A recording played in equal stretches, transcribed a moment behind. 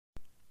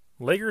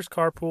Lakers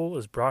Carpool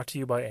is brought to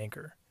you by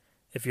Anchor.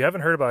 If you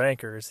haven't heard about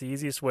Anchor, it's the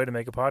easiest way to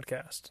make a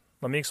podcast.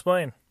 Let me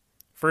explain.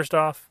 First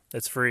off,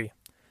 it's free.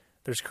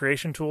 There's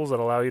creation tools that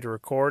allow you to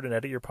record and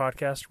edit your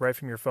podcast right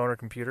from your phone or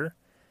computer.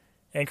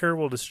 Anchor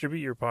will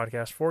distribute your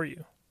podcast for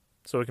you,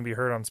 so it can be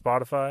heard on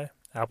Spotify,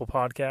 Apple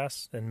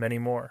Podcasts, and many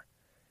more.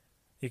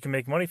 You can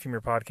make money from your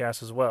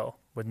podcast as well,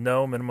 with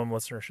no minimum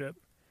listenership.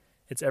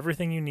 It's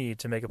everything you need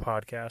to make a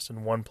podcast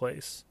in one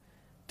place.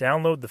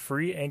 Download the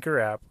free Anchor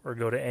app or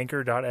go to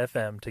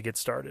anchor.fm to get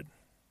started.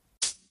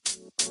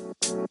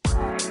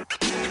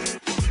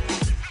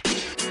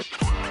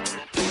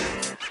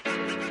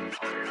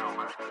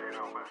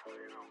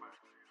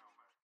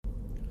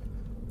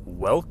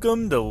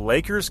 Welcome to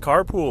Lakers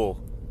Carpool.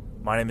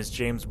 My name is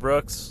James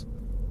Brooks.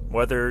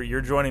 Whether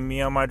you're joining me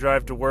on my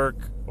drive to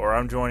work or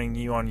I'm joining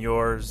you on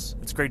yours,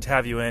 it's great to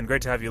have you in,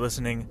 great to have you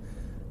listening.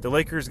 The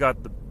Lakers got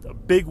a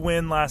big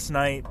win last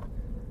night.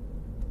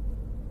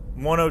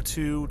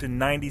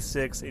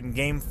 102-96 in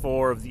Game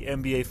 4 of the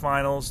NBA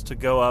Finals to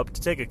go up to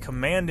take a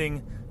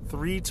commanding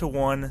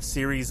 3-1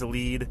 series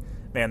lead.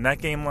 Man, that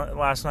game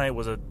last night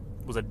was a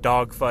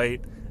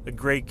dogfight, a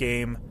great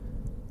game.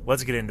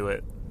 Let's get into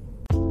it.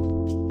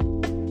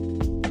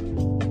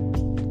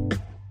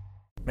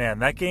 Man,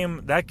 that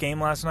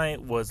game last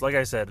night was, like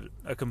I said,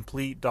 a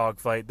complete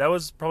dogfight. That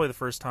was probably the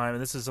first time,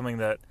 and this is something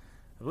that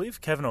I believe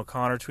Kevin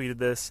O'Connor tweeted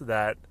this,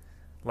 that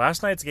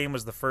last night's game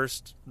was the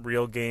first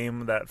real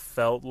game that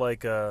felt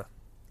like a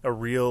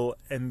real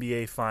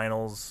NBA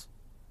Finals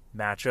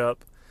matchup.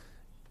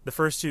 The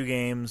first two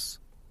games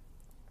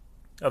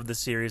of the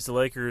series, the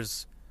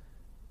Lakers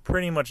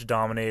pretty much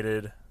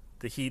dominated.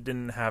 The Heat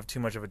didn't have too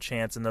much of a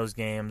chance in those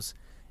games.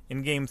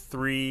 In Game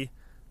 3,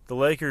 the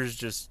Lakers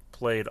just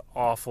played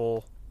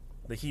awful.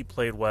 The Heat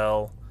played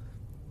well,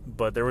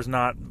 but there was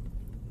not...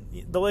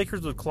 The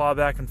Lakers would claw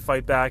back and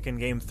fight back in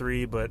Game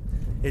 3, but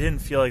it didn't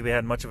feel like they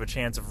had much of a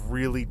chance of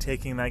really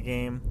taking that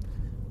game.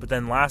 But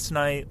then last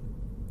night,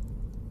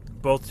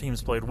 both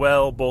teams played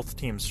well. Both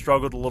teams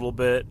struggled a little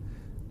bit.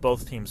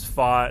 Both teams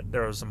fought.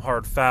 There was some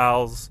hard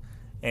fouls,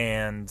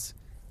 and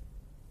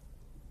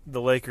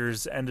the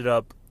Lakers ended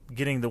up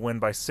getting the win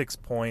by 6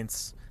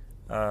 points.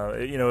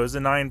 It was a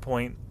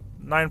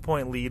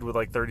 9-point lead with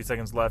like 30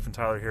 seconds left, and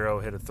Tyler Hero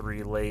hit a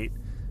three late.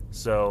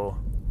 So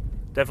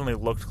definitely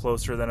looked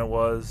closer than it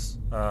was.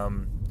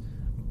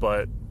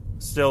 But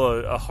still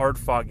a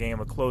hard-fought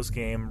game, a close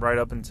game, right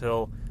up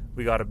until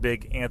we got a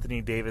big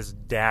Anthony Davis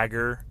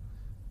dagger,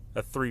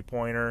 a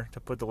three-pointer to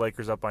put the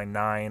Lakers up by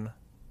 9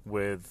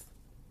 with,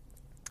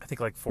 I think,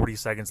 like 40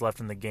 seconds left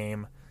in the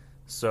game.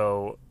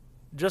 So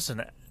just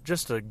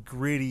a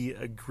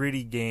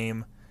gritty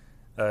game.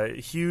 A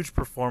huge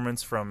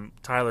performance from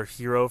Tyler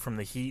Hero from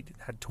the Heat,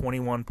 had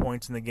 21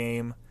 points in the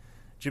game.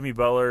 Jimmy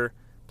Butler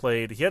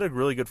he had a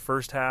really good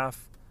first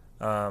half.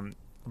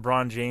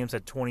 LeBron James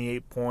had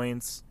 28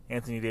 points.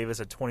 Anthony Davis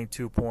had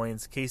 22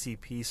 points.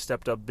 KCP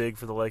stepped up big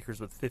for the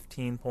Lakers with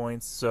 15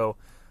 points. So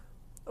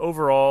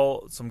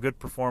overall, some good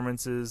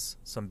performances,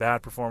 some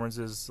bad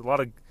performances, a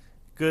lot of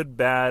good,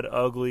 bad,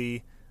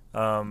 ugly.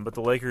 But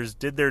the Lakers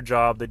did their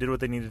job. They did what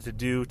they needed to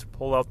do to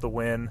pull out the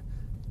win,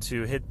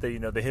 to hit they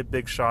hit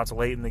big shots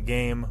late in the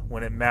game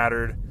when it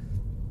mattered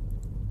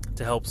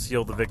to help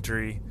seal the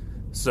victory.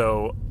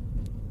 So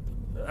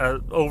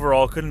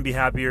overall, couldn't be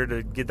happier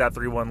to get that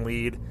 3-1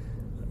 lead.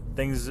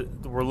 Things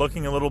were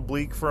looking a little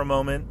bleak for a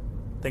moment.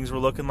 Things were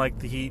looking like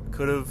the Heat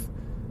could have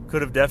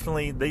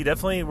definitely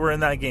were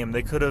in that game.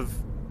 They could have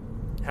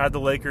had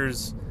the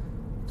Lakers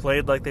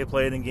played like they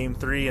played in Game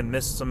 3 and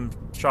missed some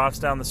shots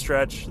down the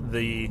stretch.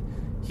 The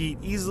Heat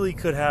easily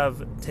could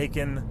have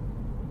taken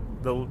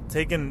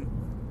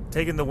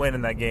the win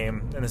in that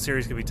game, and the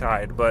series could be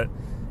tied. But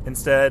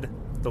instead,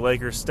 the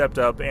Lakers stepped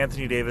up.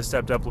 Anthony Davis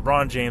stepped up.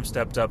 LeBron James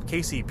stepped up.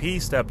 KCP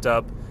stepped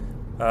up.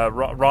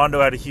 Rondo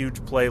had a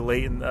huge play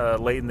late in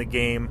the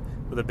game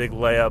with a big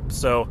layup.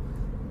 So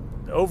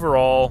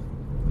overall,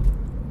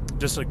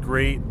 just a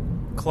great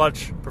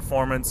clutch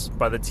performance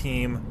by the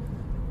team,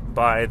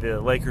 by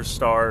the Lakers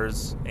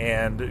stars,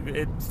 and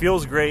it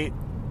feels great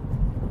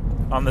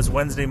on this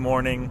Wednesday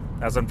morning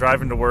as I'm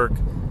driving to work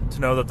to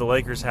know that the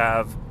Lakers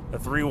have a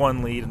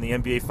 3-1 lead in the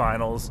NBA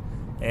Finals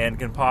and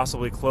can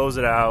possibly close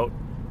it out,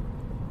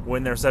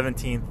 win their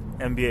 17th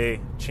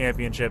NBA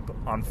championship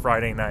on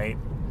Friday night.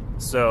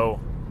 So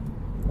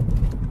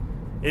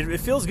it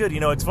feels good.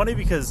 It's funny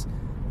because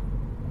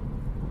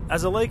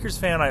as a Lakers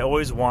fan, I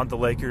always want the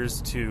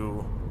Lakers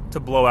to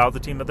blow out the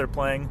team that they're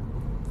playing.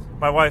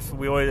 My wife,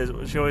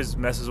 she always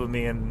messes with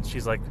me, and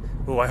she's like,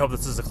 "Oh, I hope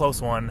this is a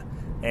close one."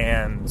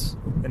 And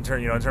in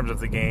terms of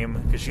the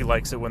game, because she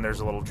likes it when there's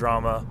a little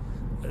drama.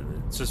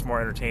 It's just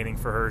more entertaining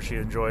for her. She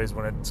enjoys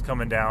when it's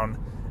coming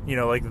down.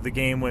 Like the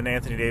game when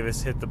Anthony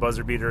Davis hit the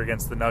buzzer beater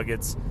against the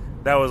Nuggets.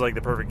 That was like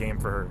the perfect game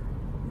for her.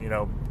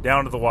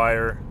 Down to the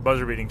wire,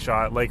 buzzer beating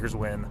shot, Lakers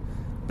win.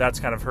 That's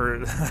kind of her.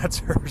 That's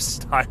her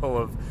style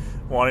of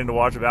wanting to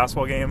watch a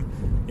basketball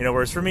game.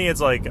 Whereas for me,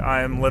 it's like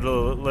I'm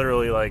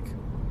literally like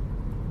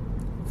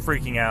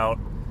freaking out,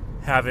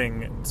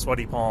 having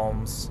sweaty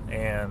palms,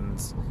 and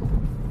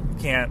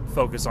can't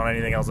focus on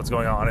anything else that's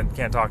going on and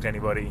can't talk to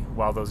anybody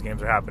while those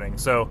games are happening.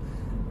 So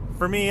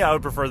for me, I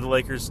would prefer the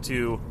Lakers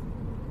to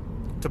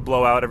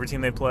blow out every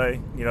team they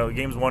play.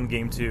 Games 1,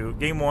 Game 2.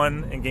 Game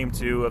 1 and Game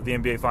 2 of the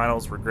NBA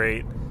Finals were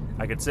great.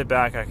 I could sit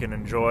back, I can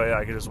enjoy,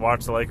 I could just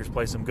watch the Lakers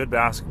play some good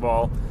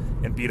basketball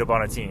and beat up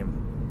on a team.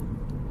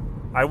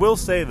 I will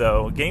say,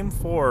 though, Game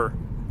 4,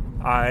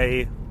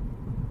 I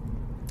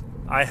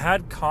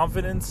had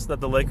confidence that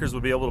the Lakers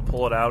would be able to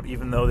pull it out,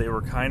 even though they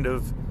were kind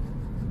of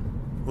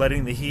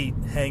letting the Heat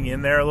hang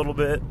in there a little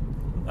bit.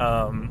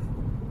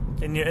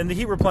 And the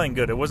Heat were playing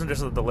good. It wasn't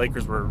just that the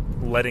Lakers were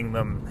letting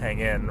them hang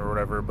in or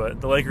whatever,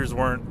 but the Lakers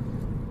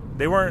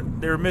they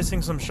were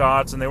missing some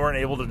shots and they weren't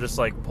able to just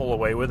like pull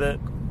away with it.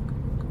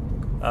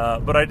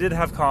 But I did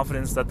have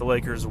confidence that the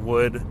Lakers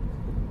would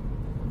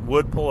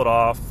pull it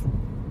off,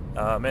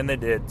 and they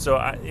did. So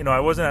I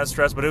wasn't as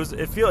stressed, but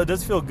it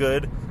does feel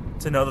good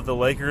to know that the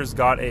Lakers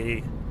got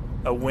a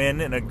win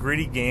in a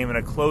gritty game, in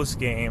a close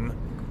game.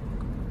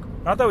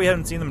 Not that we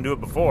haven't seen them do it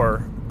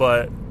before,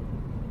 but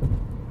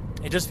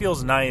it just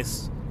feels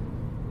nice.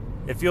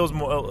 It feels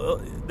more.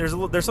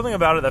 There's something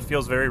about it that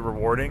feels very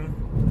rewarding.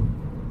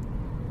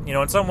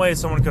 In some ways,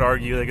 someone could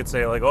argue, they could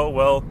say like, oh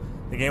well,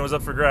 the game was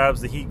up for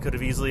grabs. The Heat could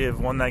have easily have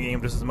won that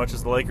game just as much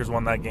as the Lakers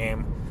won that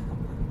game.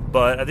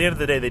 But at the end of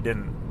the day, they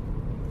didn't.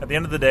 At the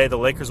end of the day, the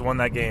Lakers won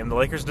that game. The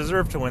Lakers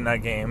deserved to win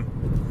that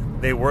game.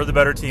 They were the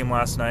better team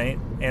last night,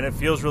 and it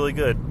feels really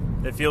good.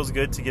 It feels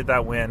good to get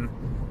that win.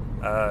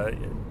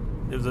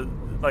 It was,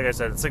 like I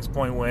said, a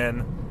 6-point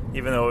win,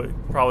 even though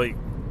it probably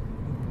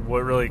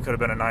really could have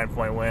been a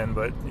 9-point win.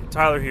 But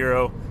Tyler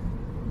Hero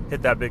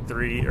hit that big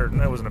three, or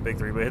that wasn't a big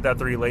three, but hit that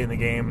three late in the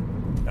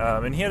game,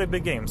 and he had a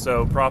big game,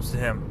 so props to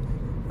him.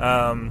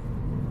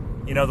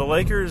 The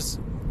Lakers,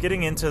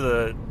 getting into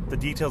the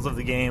details of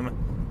the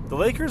game, the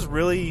Lakers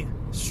really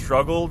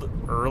struggled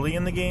early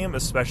in the game,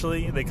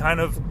 especially. They kind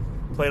of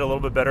played a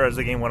little bit better as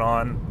the game went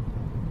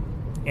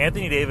on.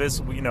 Anthony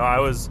Davis, I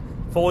was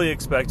fully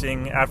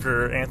expecting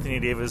after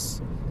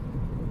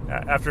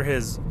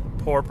his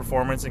poor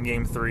performance in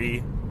Game 3,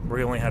 where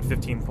he only had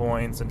 15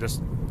 points and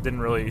just didn't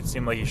really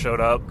seem like he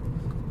showed up,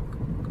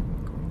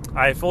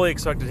 I fully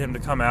expected him to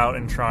come out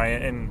and try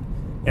and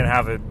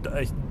have a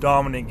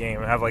dominant game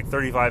and have like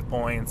 35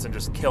 points and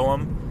just kill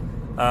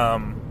him.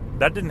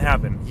 That didn't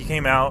happen. He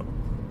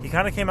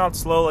kind of came out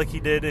slow like he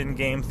did in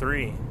Game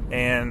 3,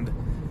 and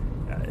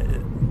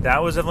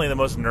that was definitely the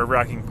most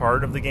nerve-wracking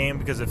part of the game,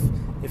 because if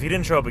he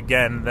didn't show up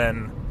again,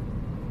 then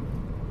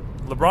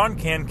LeBron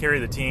can carry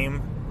the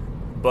team,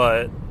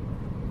 but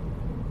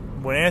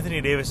when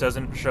Anthony Davis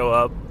doesn't show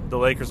up, the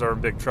Lakers are in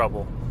big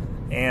trouble.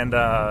 And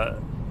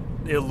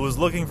it was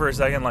looking for a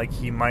second like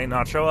he might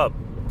not show up.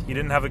 He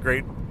didn't have a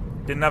great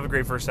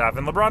first half,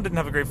 and LeBron didn't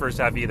have a great first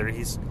half either.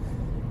 He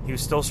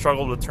still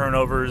struggled with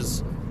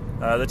turnovers.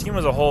 The team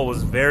as a whole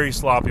was very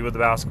sloppy with the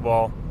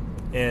basketball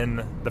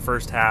in the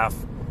first half,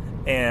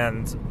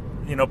 and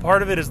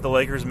part of it is the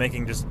Lakers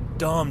making just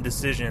dumb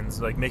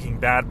decisions, like making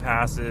bad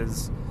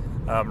passes,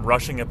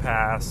 rushing a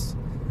pass,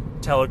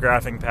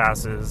 telegraphing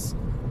passes.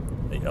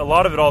 A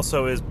lot of it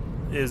also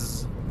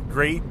is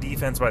great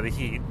defense by the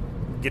Heat,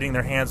 getting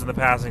their hands in the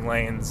passing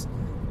lanes,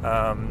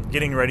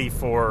 getting ready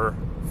for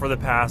the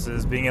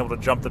passes, being able to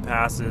jump the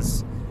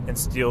passes and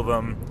steal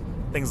them,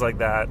 things like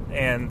that.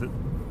 And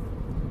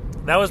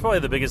that was probably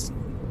the biggest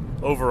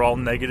overall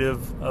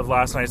negative of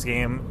last night's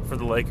game for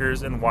the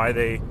Lakers, and why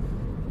the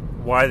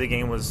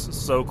game was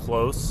so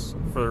close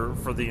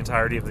for the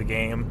entirety of the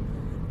game.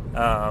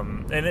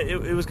 And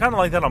it was kind of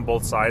like that on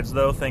both sides,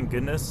 though, thank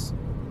goodness.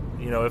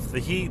 If the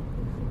Heat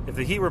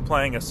were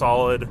playing a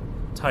solid,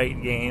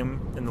 tight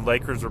game, and the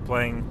Lakers were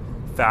playing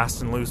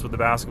fast and loose with the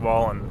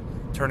basketball and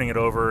turning it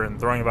over and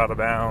throwing it out of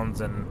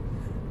bounds and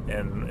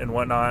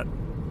whatnot,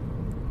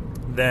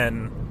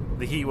 then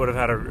the Heat would have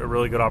had a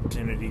really good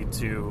opportunity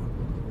to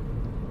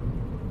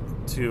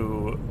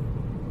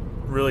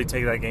really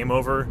take that game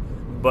over.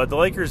 But the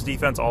Lakers'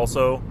 defense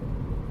also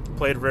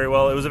played very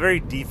well. It was a very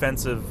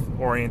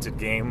defensive-oriented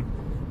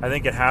game. I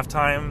think at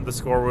halftime the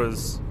score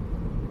was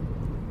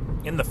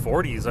in the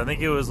 40s. I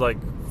think it was like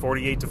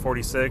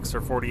 48-46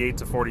 or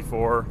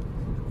 48-44.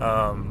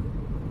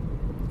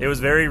 It was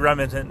very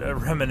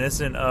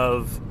reminiscent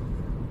of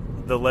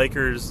the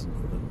Lakers'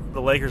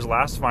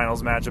 last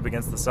finals matchup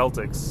against the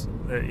Celtics.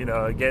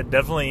 Again,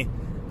 definitely,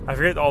 I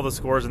forget all the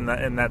scores in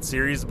that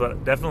series,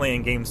 but definitely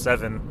in Game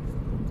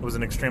 7 it was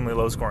an extremely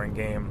low-scoring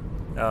game.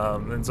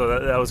 And so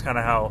that was kind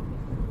of how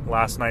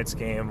last night's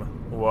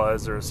game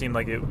was, or seemed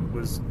like it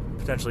was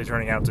potentially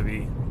turning out to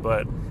be.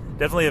 But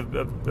definitely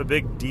a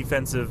big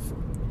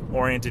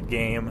defensive-oriented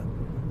game.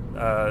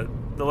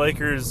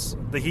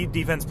 The Heat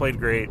defense played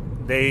great.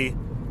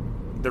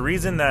 The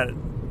reason that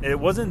it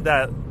wasn't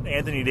that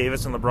Anthony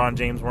Davis and LeBron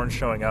James weren't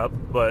showing up,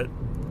 but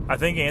I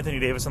think Anthony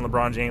Davis and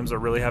LeBron James are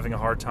really having a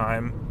hard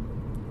time,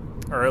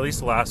 or at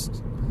least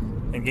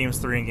in Games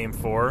 3 and Game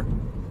 4.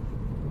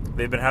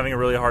 They've been having a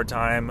really hard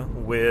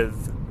time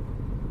with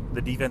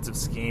the defensive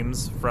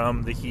schemes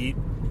from the Heat.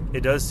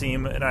 It does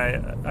seem, and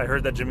I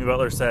heard that Jimmy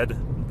Butler said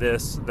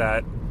this,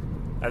 that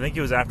I think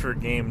it was after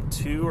game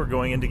 2 or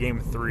going into game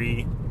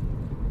 3,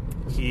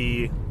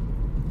 he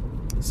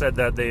said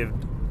that they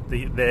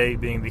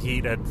being the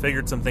Heat had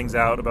figured some things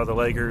out about the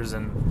Lakers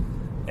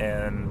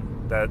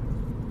and that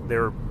they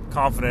were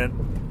confident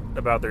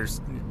about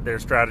their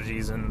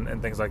strategies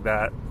and things like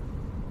that.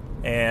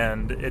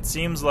 And it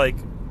seems like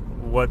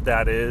what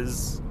that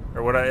is,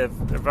 or what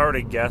if I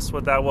already guessed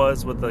what that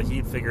was, what the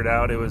Heat figured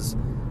out, it was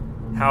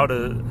how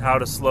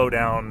to slow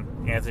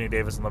down Anthony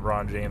Davis and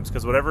LeBron James,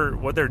 because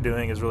what they're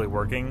doing is really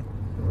working.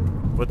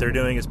 What they're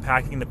doing is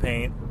packing the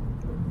paint.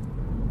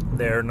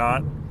 They're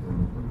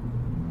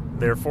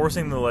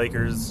forcing the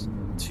Lakers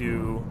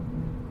to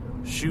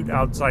shoot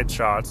outside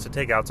shots, to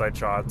take outside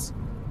shots.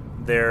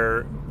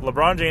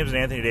 LeBron James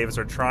and Anthony Davis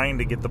are trying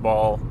to get the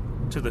ball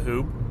to the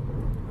hoop,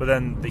 but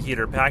then the Heat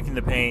are packing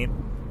the paint,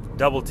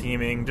 double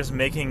teaming, just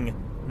making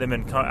them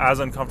as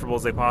uncomfortable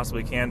as they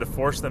possibly can to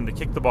force them to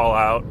kick the ball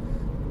out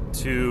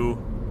to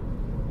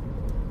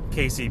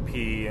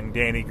KCP and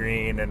Danny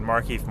Green and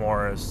Markieff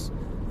Morris.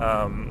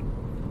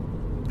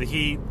 The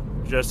Heat,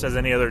 just as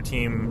any other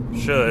team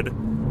should,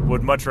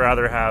 would much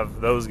rather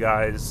have those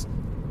guys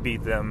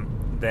beat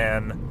them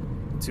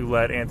than to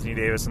let Anthony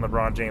Davis and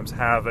LeBron James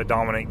have a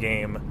dominant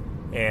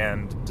game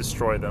and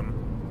destroy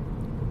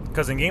them.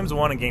 Because in games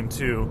 1 and game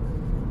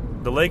 2,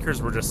 the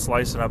Lakers were just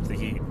slicing up the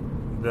Heat.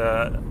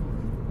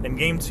 In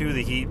game 2,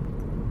 the Heat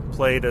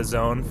played a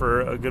zone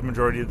for a good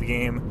majority of the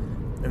game,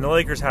 and the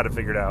Lakers had it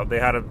figured out.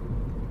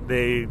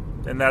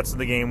 And that's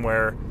the game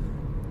where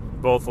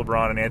both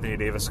LeBron and Anthony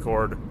Davis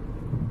scored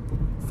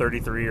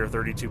 33 or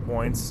 32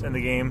 points in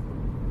the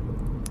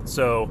game.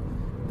 So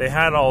they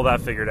had all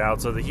that figured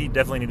out. So the Heat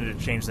definitely needed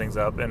to change things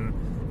up.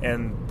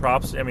 And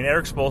props. I mean,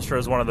 Eric Spoelstra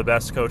is one of the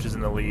best coaches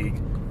in the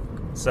league.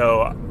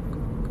 So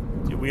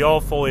we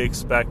all fully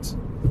expect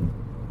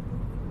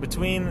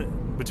between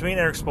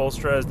Eric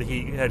Spoelstra as the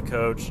Heat head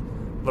coach,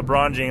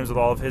 LeBron James with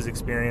all of his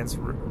experience,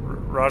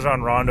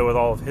 Rajon Rondo with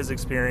all of his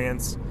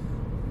experience,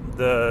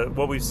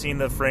 what we've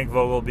seen of Frank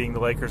Vogel being the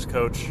Lakers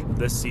coach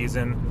this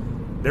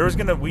season,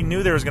 we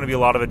knew there was gonna be a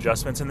lot of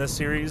adjustments in this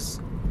series.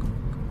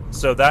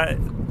 So that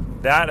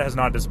has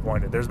not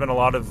disappointed. There's been a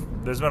lot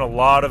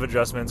of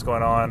adjustments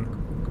going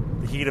on.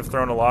 The Heat have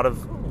thrown a lot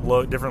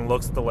of different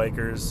looks at the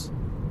Lakers.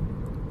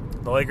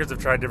 The Lakers have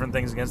tried different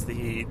things against the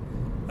Heat.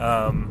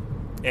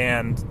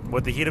 And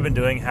what the Heat have been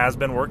doing has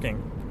been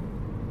working,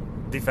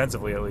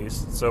 defensively at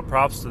least. So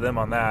props to them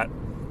on that.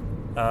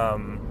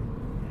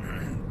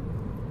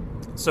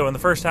 So in the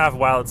first half,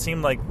 while it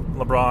seemed like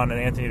LeBron and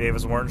Anthony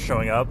Davis weren't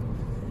showing up,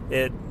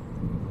 it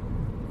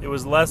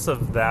was less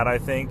of that, I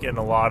think, and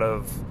a lot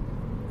of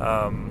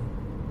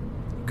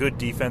good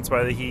defense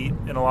by the Heat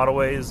in a lot of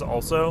ways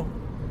also.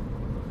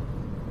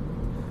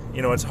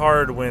 You know, it's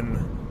hard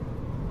when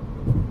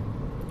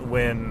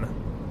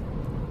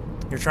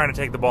you're trying to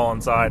take the ball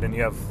inside and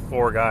you have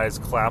 4 guys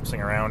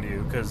collapsing around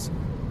you because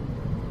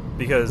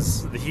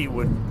the Heat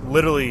would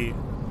literally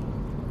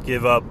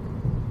give up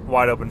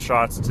wide open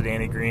shots to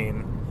Danny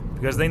Green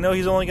because they know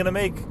he's only going to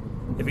make,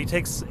 if he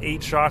takes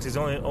 8 shots, he's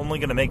only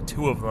going to make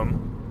 2 of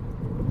them,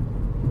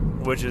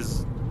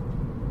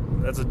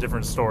 that's a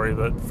different story,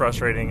 but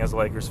frustrating as a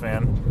Lakers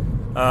fan.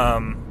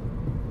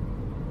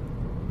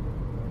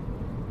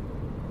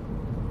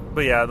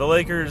 But yeah, the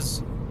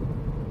Lakers,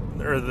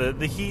 or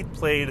the Heat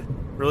played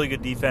really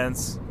good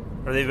defense,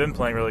 or they've been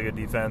playing really good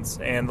defense,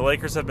 and the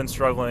Lakers have been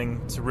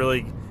struggling to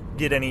really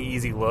get any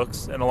easy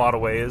looks in a lot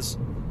of ways.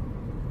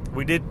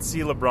 We did see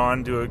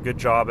LeBron do a good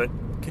job at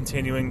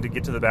continuing to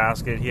get to the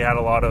basket. He had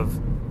a lot of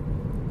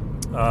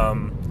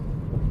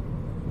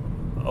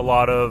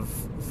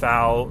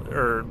foul,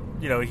 or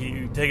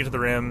he take it to the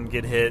rim,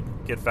 get hit,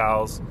 get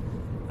fouls.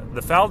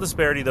 The foul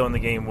disparity though in the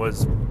game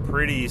was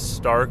pretty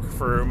stark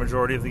for a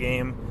majority of the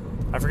game.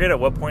 I forget at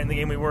what point in the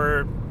game we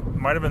were. It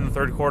might have been the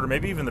third quarter,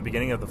 maybe even the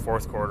beginning of the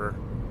fourth quarter,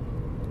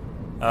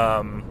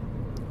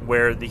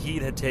 where the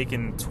Heat had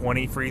taken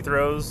 20 free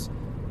throws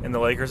and the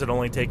Lakers had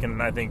only taken,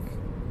 I think,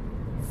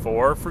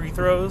 4 free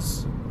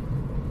throws.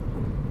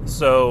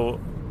 So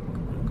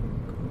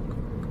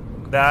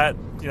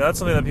that's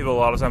something that people a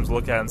lot of times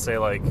look at and say,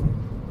 like,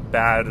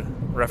 bad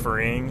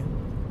refereeing.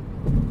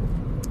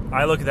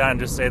 I look at that and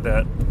just say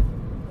that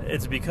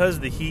it's because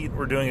the Heat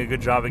were doing a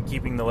good job at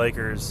keeping the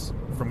Lakers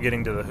from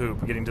getting to the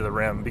hoop, getting to the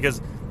rim. Because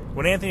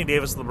when Anthony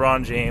Davis and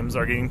LeBron James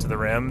are getting to the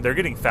rim, they're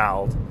getting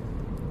fouled.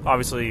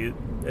 Obviously,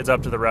 it's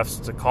up to the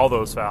refs to call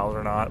those fouls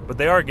or not, but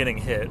they are getting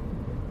hit.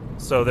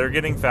 So they're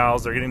getting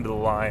fouls, they're getting to the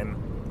line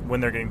when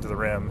they're getting to the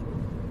rim.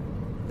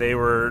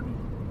 The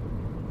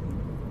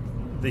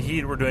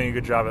Heat were doing a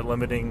good job at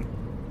limiting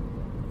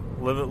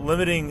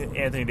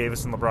Anthony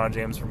Davis and LeBron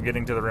James from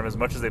getting to the rim as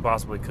much as they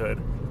possibly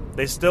could.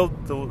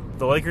 The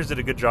Lakers did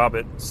a good job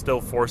at still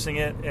forcing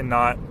it and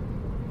not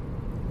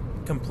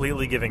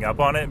completely giving up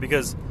on it,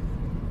 because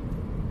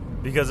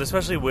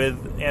especially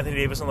with Anthony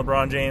Davis and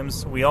LeBron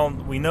James, we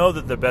know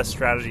that the best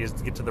strategy is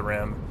to get to the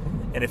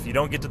rim, and if you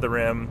don't get to the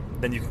rim,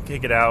 then you can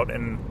kick it out.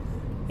 And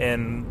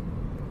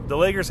the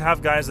Lakers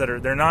have guys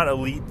they're not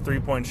elite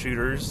 3-point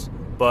shooters,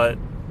 but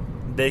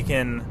they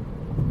can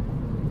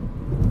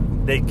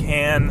they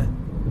can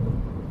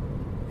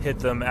hit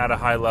them at a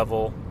high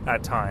level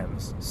at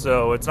times.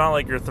 So it's not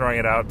like you're throwing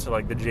it out to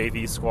like the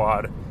JV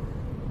squad.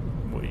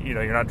 You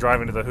know, you're not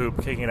driving to the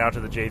hoop, kicking it out to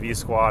the JV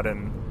squad,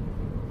 and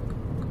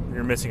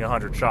you're missing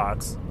 100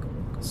 shots.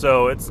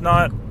 So as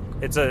long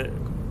as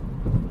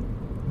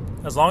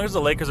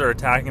the Lakers are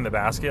attacking the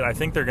basket, I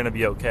think they're going to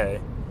be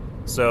okay.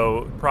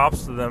 So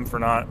props to them for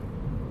not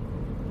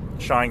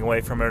shying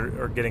away from it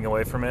or getting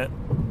away from it.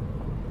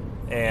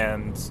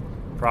 And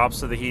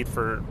props to the Heat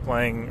for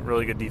playing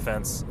really good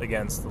defense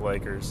against the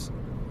Lakers.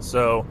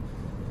 So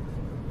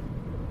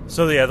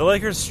yeah, the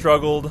Lakers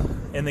struggled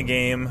in the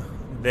game.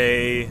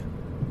 They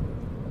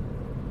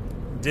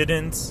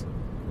didn't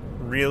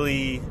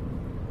really,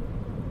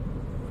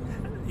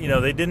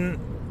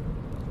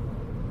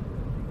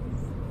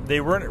 they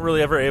weren't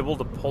really ever able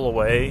to pull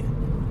away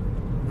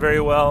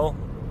very well.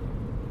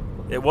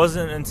 It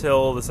wasn't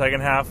until the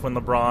second half when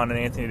LeBron and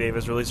Anthony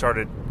Davis really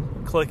started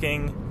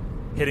clicking,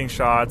 hitting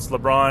shots.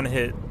 LeBron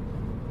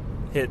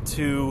hit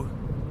two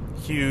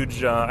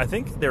huge, I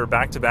think they were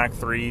back-to-back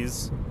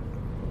threes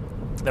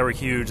that were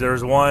huge. There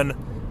was one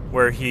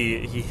where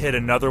he hit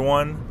another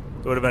one.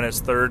 It would have been his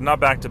third, not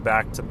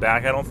back-to-back,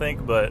 I don't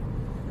think, but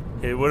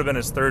it would have been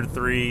his third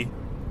three.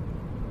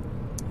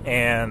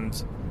 And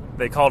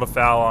they called a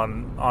foul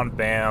on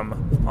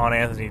Bam, on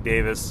Anthony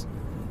Davis,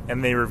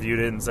 and they reviewed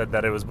it and said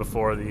that it was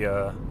before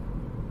the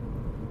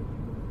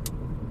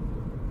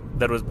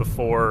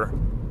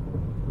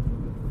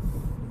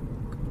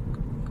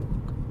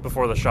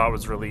before the shot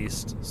was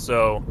released.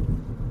 So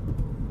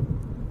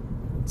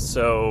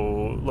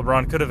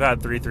LeBron could have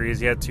had 3 threes.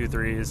 He had 2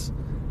 threes.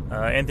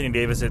 Anthony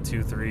Davis hit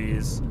 2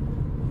 threes.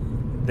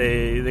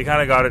 They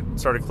kind of got it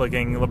started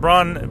clicking.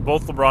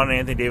 Both LeBron and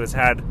Anthony Davis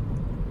had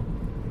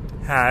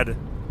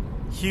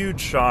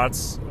huge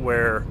shots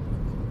where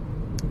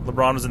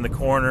LeBron was in the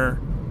corner,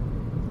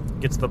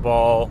 gets the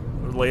ball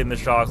late in the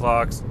shot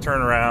clocks,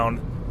 turn around.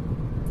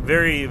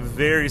 Very,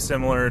 very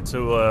similar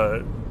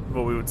to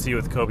what we would see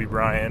with Kobe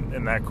Bryant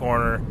in that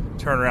corner.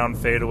 Turn around,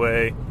 fade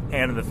away,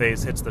 hand in the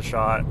face, hits the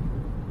shot.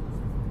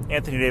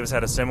 Anthony Davis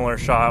had a similar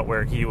shot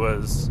where he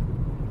was,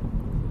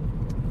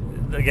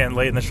 again,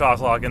 late in the shot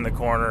clock in the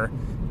corner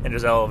and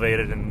just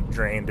elevated and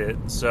drained it.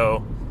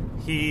 So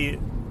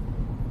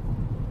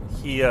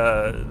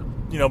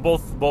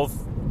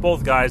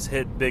both guys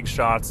hit big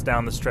shots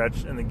down the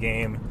stretch in the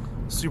game,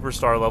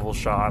 superstar level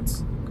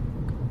shots.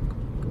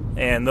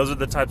 And those are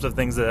the types of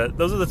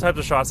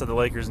shots that the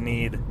Lakers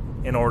need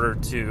in order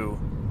to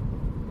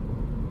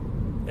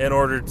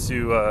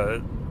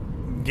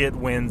get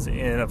wins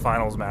in a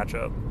finals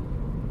matchup.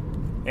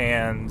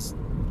 And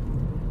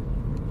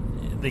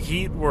the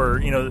Heat were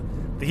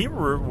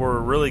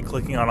really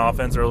clicking on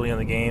offense early in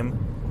the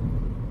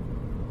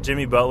game.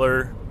 Jimmy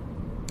Butler,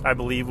 I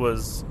believe,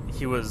 was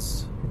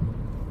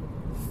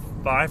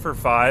 5 for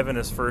 5 in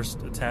his first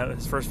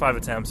 5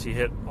 attempts. He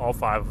hit all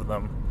 5 of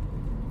them.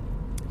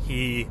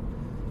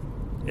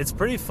 It's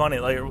pretty funny.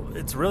 Like,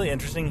 it's really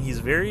interesting. He's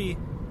very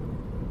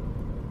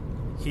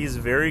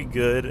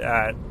good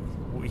at,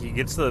 he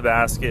gets to the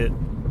basket,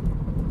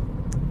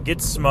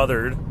 gets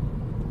smothered,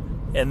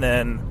 and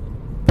then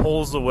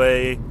pulls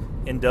away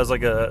and does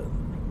like a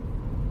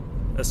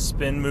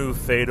spin move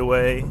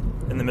fadeaway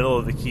in the middle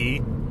of the key.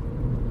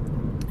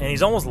 And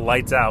he's almost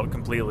lights out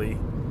completely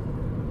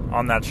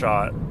on that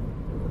shot.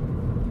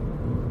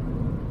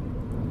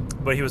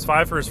 But he was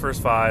 5 for his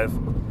first 5.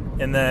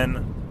 And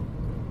then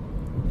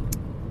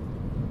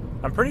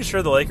I'm pretty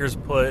sure the Lakers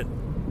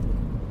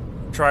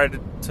tried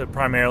to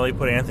primarily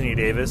put Anthony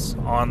Davis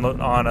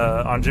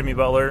on Jimmy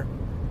Butler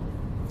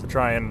to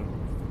try and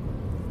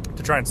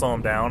slow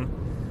him down.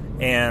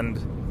 And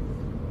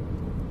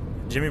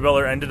Jimmy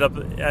Butler ended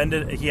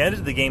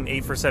the game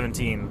 8 for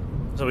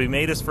 17. So he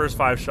made his first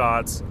 5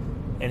 shots,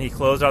 and he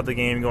closed out the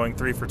game going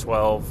 3 for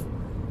 12.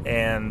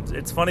 And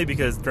it's funny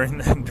because during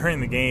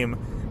the game,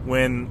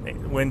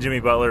 when Jimmy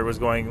Butler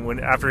was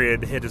after he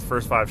had hit his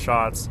first 5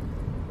 shots,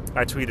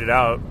 I tweeted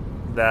out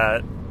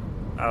that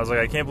I was like,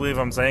 I can't believe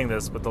I'm saying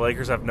this, but the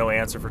Lakers have no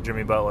answer for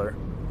Jimmy Butler.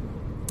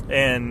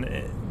 And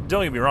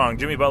don't get me wrong,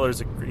 Jimmy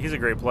Butler's he's a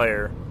great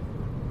player.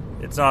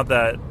 It's not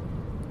that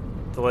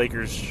the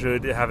Lakers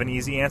should have an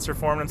easy answer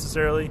for him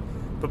necessarily,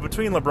 but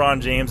between LeBron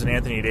James and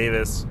Anthony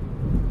Davis,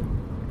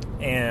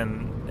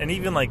 and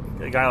even like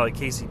a guy like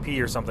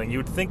KCP or something, you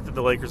would think that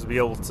the Lakers would be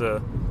able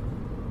to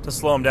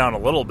slow him down a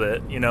little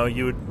bit. You know,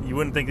 you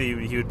wouldn't think that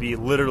he would be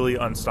literally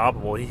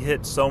unstoppable. He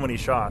hit so many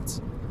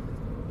shots.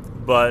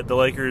 But the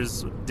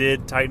Lakers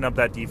did tighten up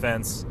that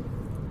defense.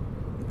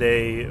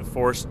 They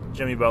forced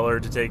Jimmy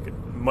Butler to take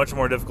much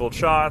more difficult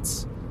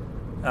shots,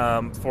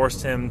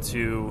 forced him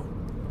to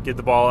get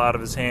the ball out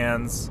of his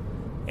hands,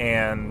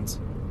 and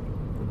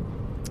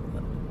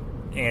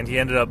he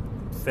ended up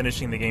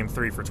finishing the game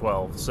 3 for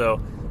 12.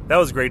 So that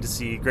was great to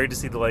see. Great to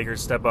see the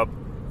Lakers step up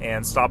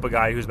and stop a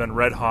guy who's been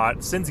red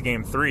hot since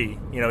game 3.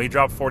 You know, he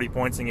dropped 40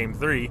 points in game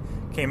 3,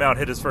 came out,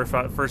 hit his first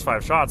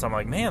 5 shots. I'm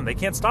like, man, they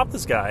can't stop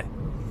this guy.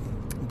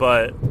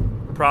 But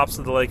props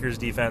to the Lakers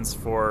defense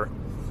for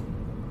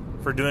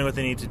for doing what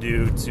they need to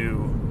do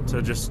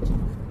to just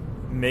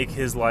make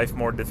his life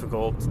more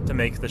difficult, to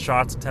make the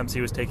shots attempts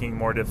he was taking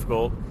more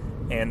difficult,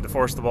 and to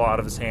force the ball out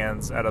of his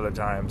hands at other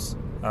times.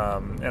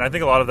 And I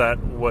think a lot of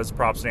that was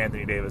props to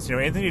Anthony Davis.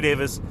 Anthony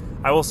Davis,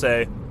 I will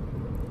say,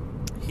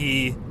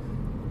 he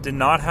did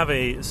not have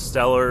a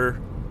stellar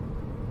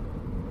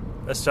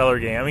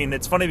game. I mean,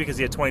 it's funny because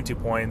he had 22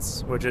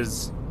 points, which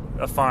is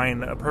a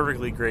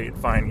perfectly great,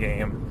 fine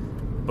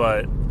game.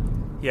 But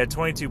he had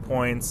 22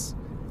 points.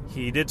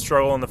 He did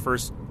struggle in the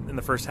first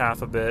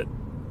half a bit,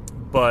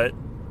 but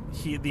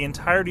the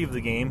entirety of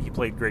the game he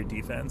played great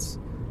defense.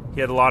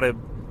 He had a lot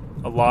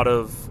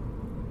of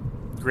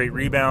great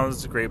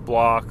rebounds, great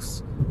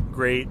blocks,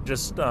 great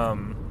just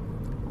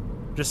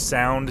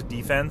sound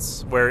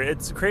defense. Where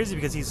it's crazy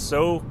because he's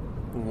so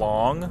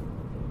long,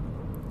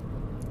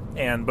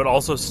 but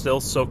also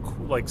still so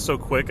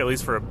quick, at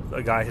least for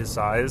a guy his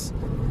size,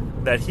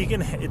 that he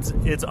can.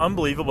 It's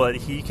unbelievable that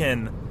he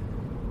can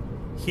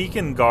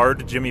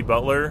guard Jimmy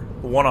Butler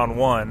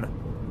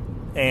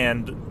one-on-one,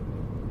 and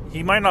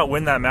he might not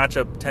win that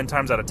matchup 10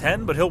 times out of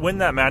 10, but he'll win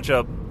that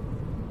matchup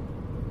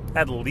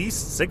at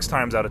least 6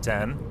 times out of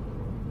 10.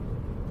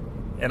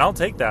 And I'll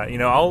take that.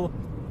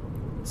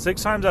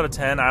 6 times out of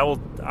 10, I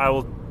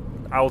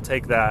will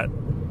take that.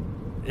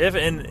 If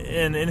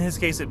in his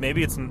case, it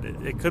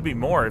could be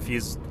more if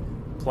he's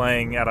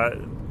playing at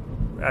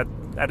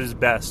his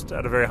best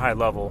at a very high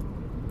level.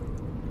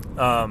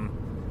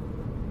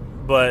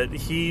 But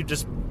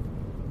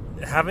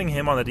having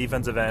him on the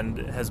defensive end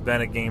has been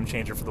a game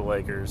changer for the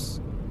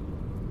Lakers.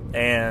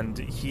 And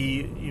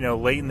he,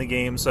 late in the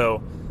game,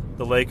 so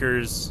the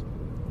Lakers,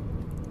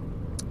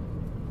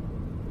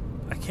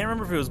 I can't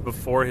remember if it was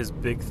before his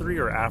big three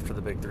or after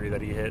the big three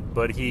that he hit,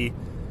 but in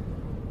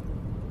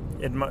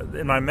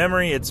my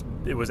memory, it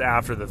was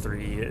after the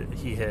three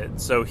he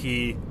hit. So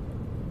the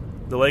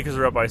Lakers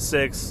are up by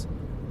 6.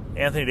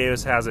 Anthony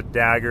Davis has a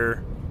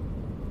dagger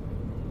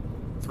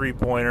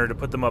 3-pointer to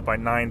put them up by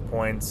 9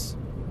 points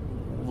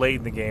late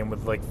in the game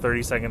with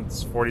 40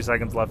 seconds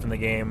left in the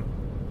game.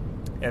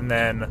 And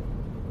then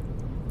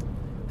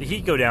the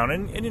Heat go down.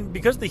 And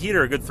because the Heat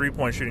are a good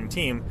 3-point shooting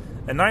team,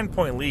 a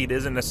 9-point lead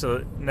isn't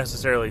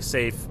necessarily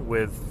safe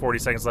with 40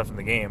 seconds left in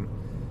the game.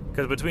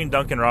 Because between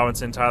Duncan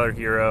Robinson, Tyler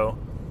Hero,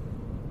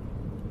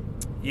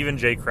 even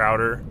Jay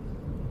Crowder,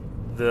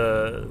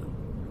 the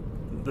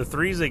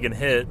threes they can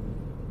hit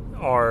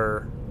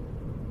are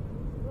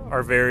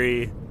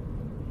very.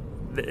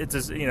 It's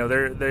just,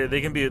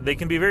 they can be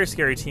a very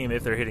scary team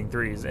if they're hitting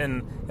threes.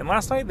 And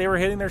last night they were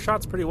hitting their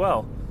shots pretty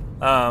well.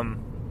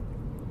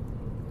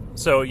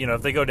 So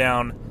if they go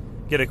down,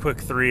 get a quick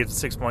 3,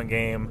 it's a 6-point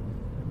game.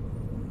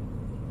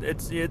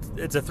 It's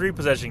a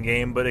 3-possession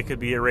game, but it could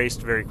be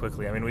erased very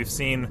quickly. I mean, we've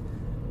seen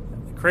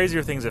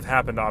crazier things have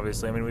happened.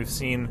 Obviously, I mean, we've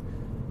seen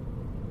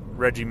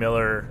Reggie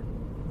Miller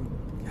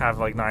have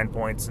 9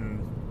 points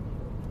in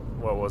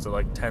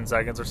 10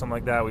 seconds or something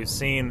like that. We've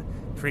seen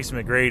Tracy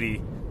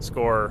McGrady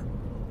score,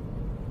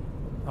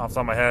 off the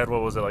top of my head,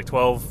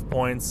 12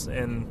 points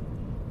in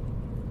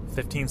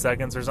 15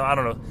 seconds or something. I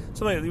don't know.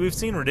 Something, we've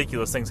seen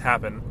ridiculous things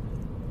happen.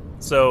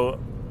 So,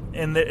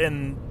 and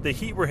the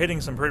Heat were hitting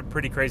some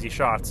pretty crazy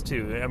shots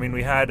too. I mean,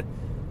 we had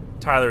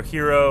Tyler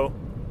Hero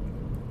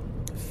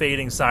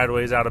fading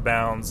sideways out of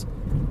bounds,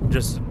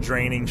 just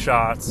draining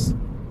shots.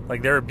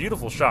 They were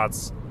beautiful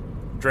shots,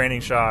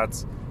 draining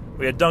shots.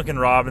 We had Duncan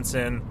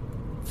Robinson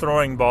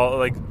throwing up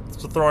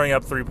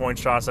 3-point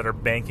shots that are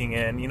banking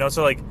in.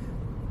 So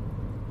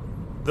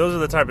those are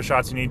the type of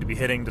shots you need to be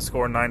hitting to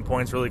score 9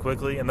 points really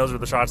quickly, and those are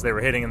the shots they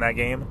were hitting in that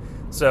game.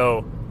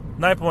 So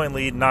 9-point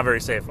lead, not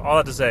very safe. All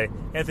that to say,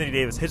 Anthony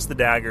Davis hits the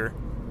dagger,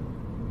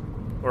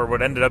 or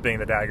what ended up being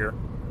the dagger.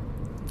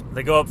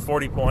 They go up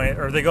 40 points,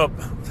 or they go up,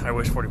 I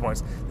wish 40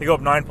 points. They go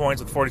up 9 points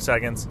with 40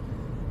 seconds,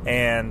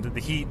 and the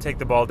Heat take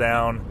the ball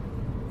down,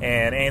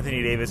 and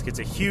Anthony Davis gets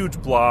a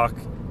huge block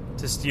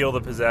to steal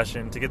the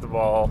possession, to get the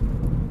ball,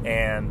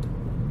 and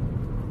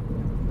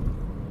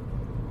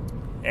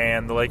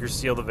the Lakers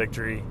steal the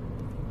victory.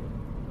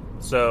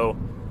 So,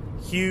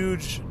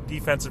 huge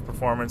defensive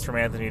performance from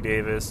Anthony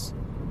Davis.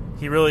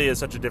 He really is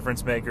such a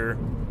difference maker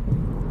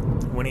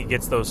when he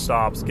gets those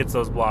stops, gets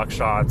those block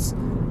shots,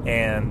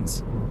 and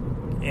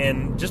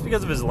just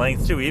because of his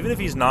length too, even if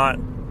he's not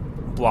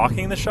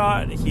blocking the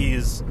shot,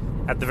 he's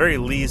at the very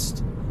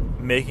least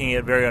making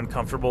it very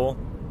uncomfortable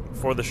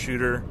for the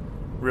shooter,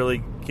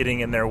 really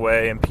getting in their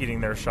way, impeding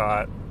their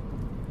shot,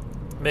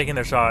 making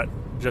their shot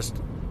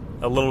just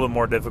a little bit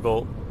more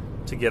difficult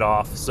to get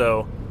off.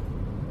 So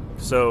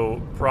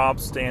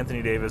props to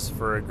Anthony Davis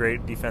for a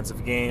great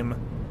defensive game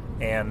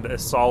and a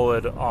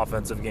solid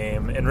offensive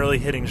game, and really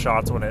hitting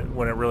shots when it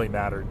really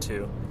mattered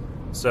too.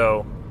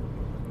 So,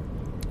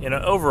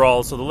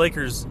 overall, so the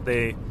Lakers,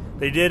 they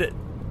did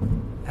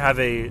have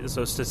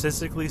so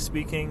statistically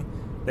speaking,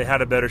 they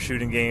had a better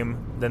shooting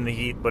game than the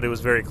Heat, but it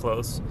was very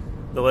close.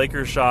 The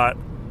Lakers shot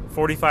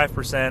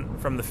 45%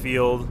 from the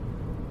field,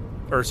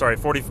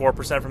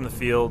 44% from the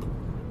field.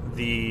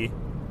 The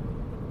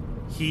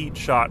Heat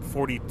shot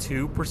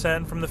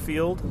 42% from the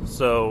field,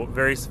 so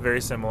very,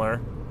 very similar.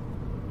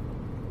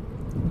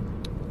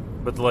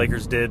 but the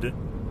Lakers did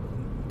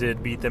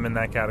beat them in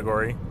that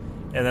category.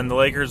 And then the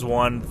Lakers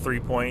won the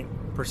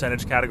 3-point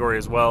percentage category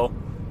as well,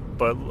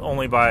 but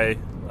only by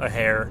a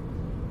hair.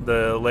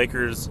 The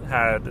Lakers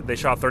they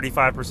shot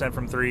 35%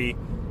 from 3,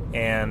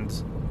 and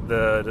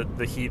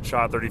the Heat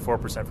shot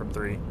 34% from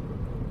 3.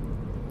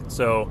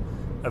 So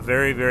a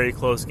very, very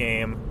close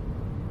game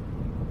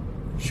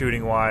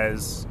shooting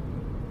wise.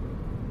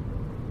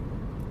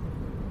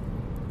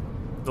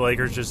 The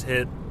Lakers just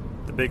hit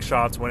the big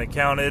shots when it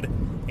counted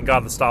and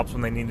got the stops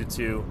when they needed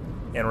to,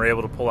 and were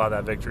able to pull out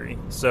that victory.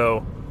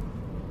 So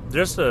it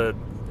just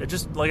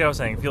like I was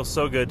saying, it feels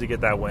so good to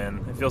get that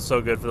win. It feels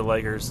so good for the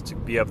Lakers to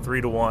be up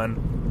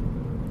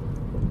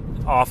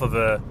 3-1 off of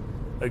a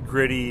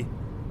gritty,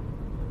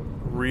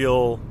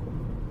 real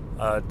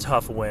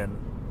tough win.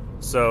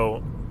 So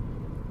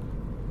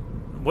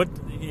what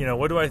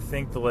do I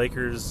think the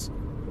Lakers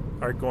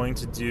are going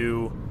to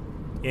do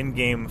in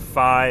Game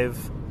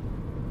 5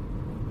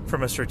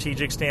 from a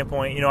strategic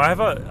standpoint?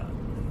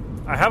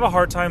 I have a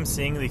hard time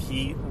seeing the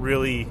Heat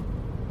really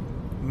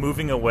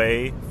moving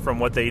away from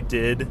what they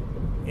did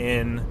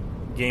in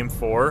Game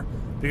 4,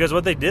 because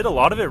what they did, a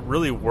lot of it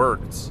really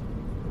worked.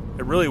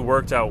 It really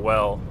worked out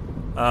well.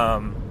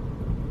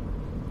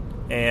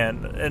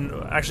 And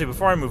actually,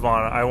 before I move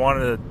on, I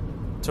wanted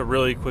to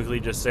really quickly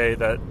just say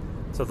that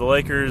the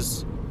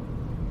Lakers,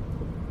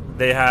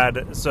 the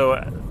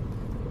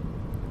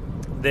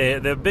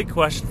big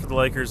question for the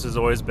Lakers has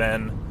always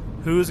been,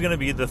 who's going to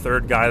be the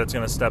third guy that's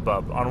going to step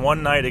up? On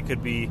one night, it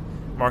could be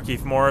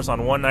Markieff Morris.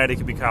 On one night, it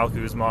could be Kyle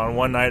Kuzma. On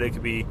one night, it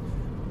could be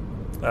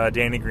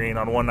Danny Green.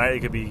 On one night,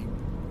 it could be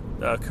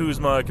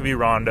Kuzma. It could be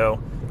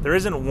Rondo. There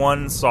isn't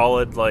one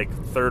solid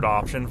third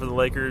option for the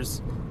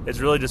Lakers. It's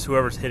really just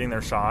whoever's hitting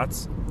their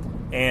shots.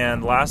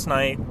 And last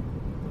night,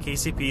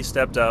 KCP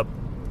stepped up.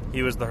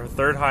 He was the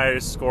third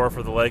highest scorer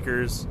for the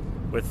Lakers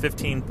with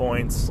 15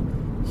 points.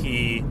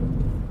 He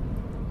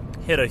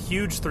hit a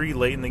huge 3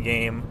 late in the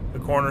game, a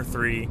corner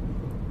 3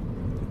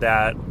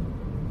 that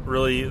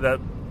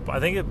I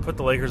think it put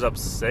the Lakers up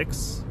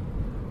 6.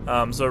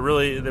 So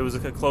it was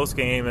a close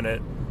game, and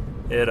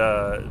it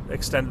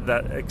extended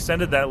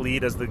that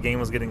lead as the game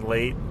was getting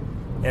late.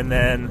 And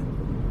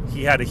then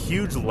he had a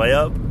huge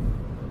layup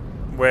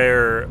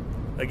where,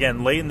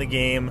 again, late in the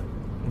game,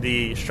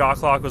 the shot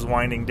clock was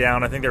winding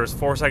down. I think there was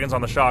 4 seconds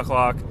on the shot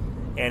clock,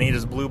 and he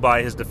just blew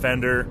by his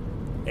defender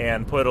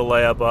and put a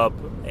layup up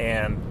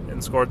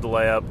and scored the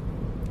layup.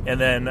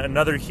 And then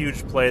another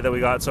huge play that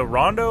we got. So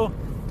Rondo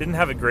didn't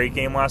have a great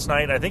game last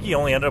night. I think he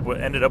only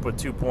ended up with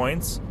 2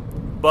 points,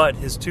 but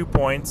his 2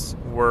 points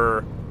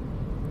were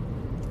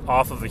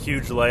off of a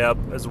huge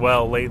layup as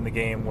well late in the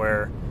game,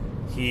 where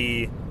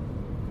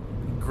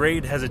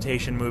great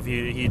hesitation move.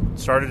 He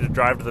started to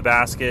drive to the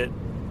basket,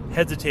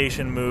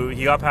 hesitation move.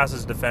 He got past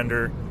his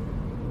defender,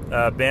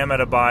 Bam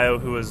Adebayo,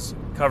 who was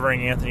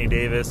covering Anthony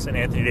Davis, and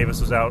Anthony Davis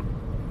was out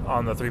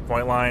on the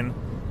 3-point line.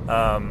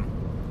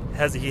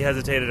 He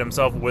hesitated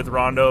himself with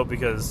Rondo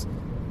because,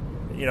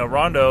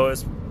 Rondo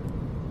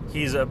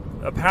he's a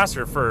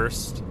passer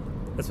first,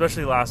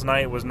 especially last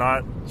night, was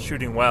not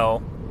shooting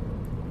well.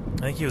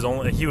 I think he was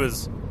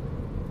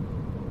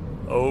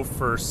 0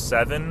 for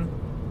 7,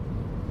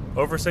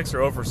 0 for 6 or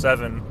 0 for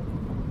 7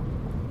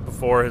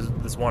 before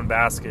this one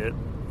basket.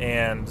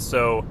 And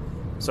so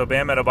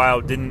Bam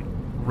Adebayo didn't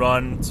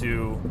run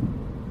to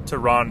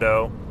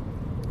Rondo.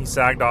 He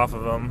sagged off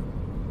of him.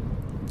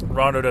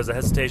 Rondo does a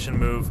hesitation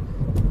move,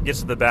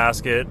 gets to the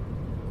basket,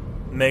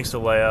 makes a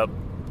layup,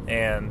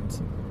 and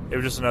it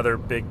was just another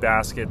big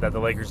basket that the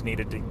Lakers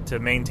needed to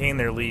maintain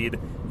their lead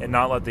and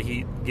not let the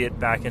Heat get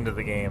back into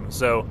the game.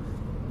 So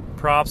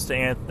props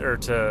to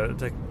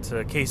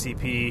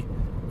KCP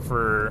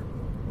for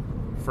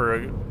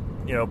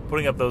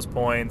putting up those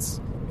points,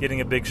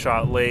 getting a big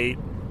shot late,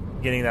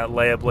 getting that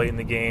layup late in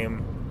the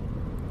game,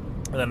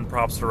 and then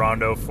props to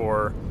Rondo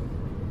for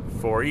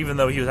even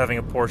though he was having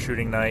a poor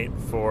shooting night,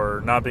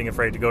 for not being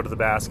afraid to go to the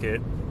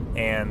basket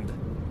and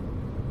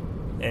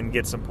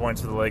get some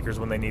points for the Lakers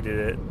when they needed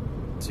it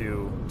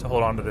to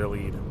hold on to their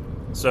lead.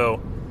 So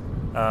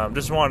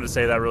just wanted to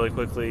say that really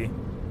quickly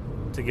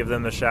to give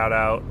them the shout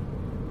out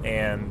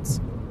and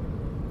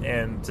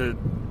to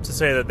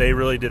say that they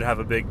really did have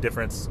a big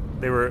difference.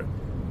 They were,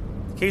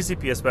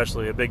 KCP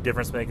especially, a big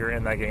difference maker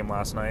in that game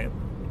last night.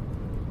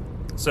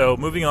 So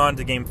moving on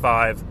to Game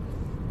 5,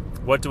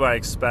 what do I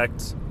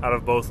expect out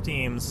of both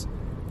teams?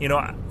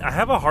 I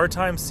have a hard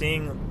time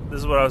seeing, this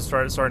is what I was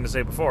starting to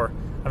say before,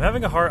 I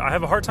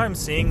have a hard time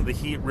seeing the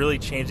Heat really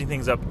changing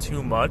things up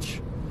too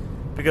much,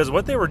 because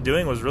what they were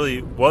doing was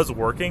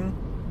working.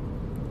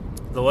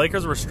 The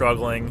Lakers were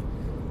struggling,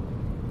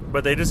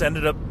 but they just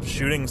ended up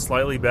shooting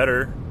slightly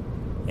better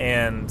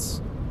and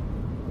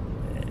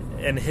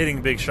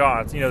hitting big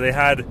shots. They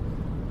had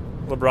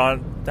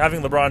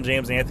having LeBron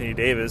James and Anthony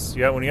Davis.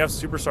 When you have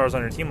superstars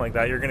on your team like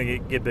that, you're going to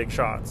get big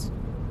shots.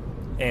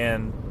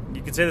 And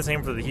you could say the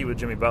same for the Heat with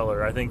Jimmy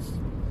Butler. I think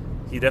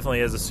he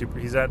definitely is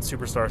he's at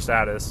superstar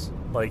status.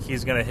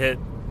 He's going to hit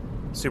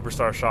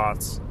superstar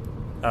shots.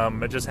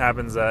 It just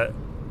happens that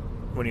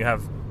when you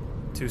have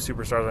two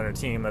superstars on your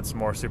team, that's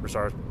more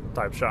superstar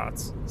type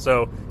shots.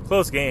 So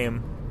close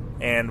game,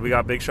 and we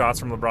got big shots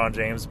from LeBron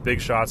James,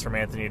 big shots from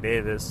Anthony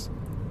Davis,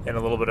 and a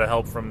little bit of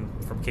help from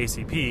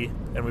KCP,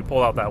 and we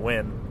pulled out that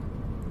win.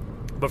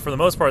 But for the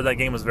most part, that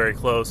game was very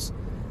close,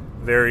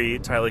 very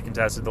tightly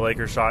contested. The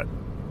Lakers shot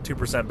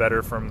 2%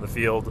 better from the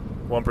field,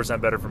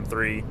 1% better from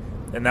three,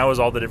 and that was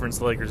all the difference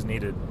the Lakers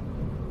needed.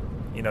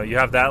 You know, you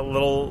have that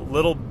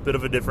little bit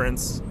of a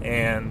difference,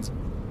 and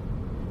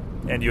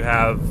you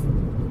have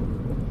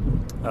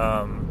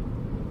LeBron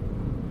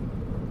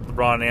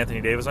and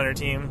Anthony Davis on your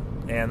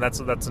team, and that's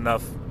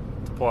enough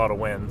to pull out a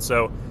win.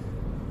 So,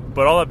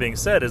 but all that being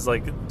said, is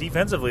like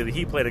defensively, the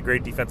Heat played a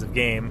great defensive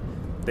game.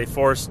 They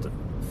forced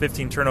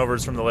 15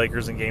 turnovers from the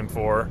Lakers in Game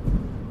 4.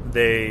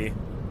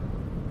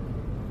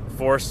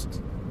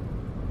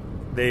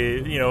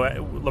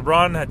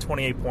 LeBron had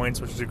 28 points,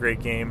 which is a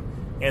great game.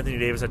 Anthony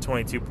Davis had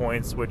 22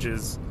 points, which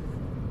is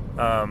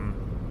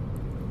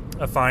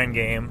a fine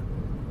game.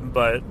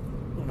 But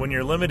when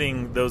you're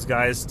limiting those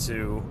guys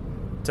to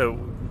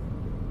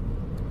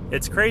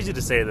it's crazy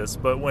to say this,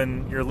 but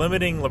when you're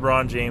limiting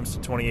LeBron James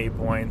to 28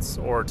 points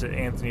or to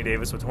Anthony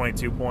Davis with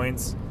 22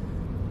 points,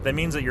 that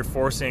means that you're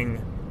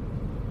forcing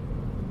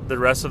the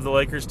rest of the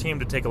Lakers team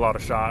to take a lot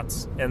of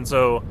shots. And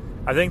so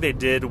I think they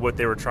did what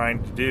they were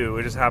trying to do.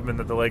 It just happened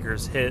that the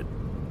Lakers hit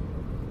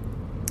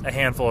a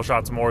handful of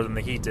shots more than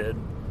the Heat did.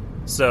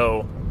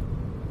 So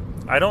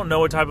I don't know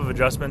what type of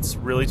adjustments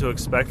really to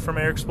expect from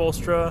Erik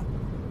Spoelstra.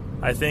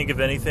 I think, if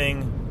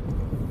anything,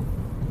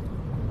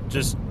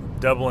 just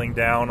doubling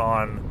down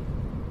on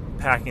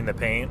packing the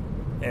paint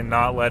and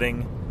not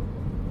letting,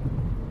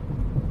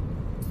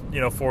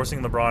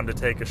 forcing LeBron to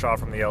take a shot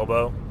from the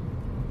elbow,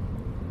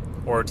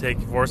 or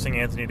forcing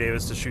Anthony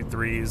Davis to shoot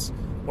threes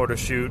or to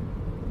shoot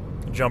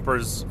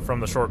jumpers from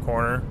the short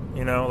corner.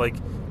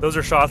 Those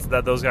are shots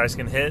that those guys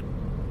can hit,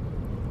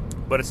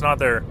 but it's not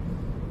their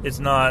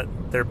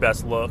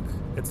best look.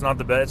 It's not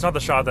the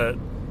shot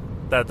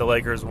that the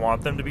Lakers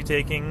want them to be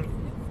taking.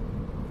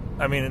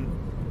 I mean,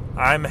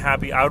 I'm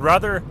happy. I would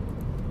rather,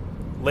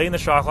 late in the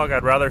shot clock,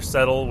 I'd rather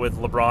settle with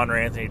LeBron or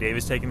Anthony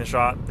Davis taking the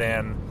shot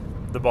than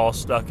the ball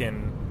stuck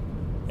in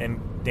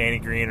Danny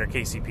Green or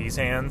KCP's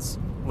hands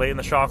late in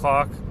the shot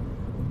clock.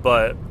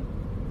 But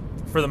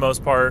for the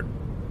most part,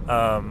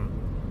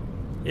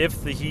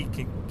 if the Heat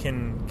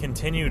can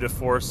continue to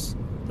force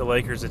the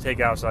Lakers to take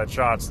outside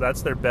shots,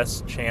 that's their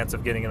best chance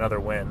of getting another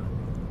win.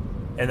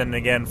 And then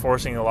again,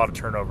 forcing a lot of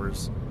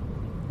turnovers.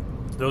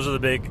 Those are the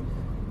big.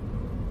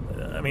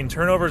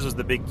 Turnovers was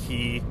the big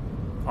key,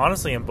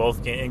 honestly, in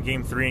both in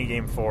Game 3 and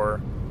Game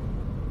 4.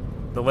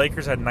 The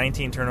Lakers had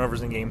 19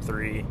 turnovers in Game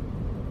 3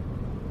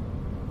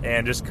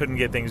 and just couldn't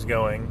get things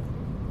going,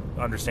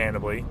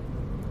 understandably.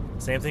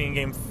 Same thing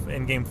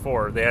in Game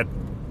 4. They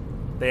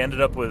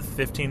ended up with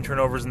 15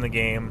 turnovers in the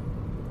game.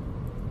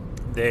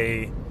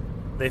 They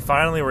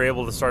finally were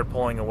able to start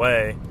pulling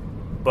away,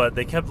 but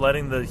they kept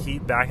letting the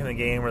Heat back in the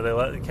game, or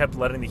they kept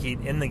letting the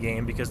Heat in the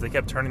game because they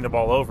kept turning the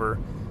ball over,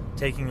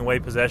 taking away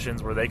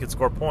possessions where they could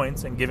score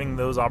points and giving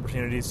those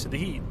opportunities to the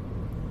Heat.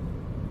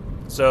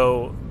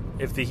 So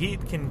if the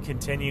Heat can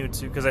continue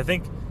to, because I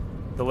think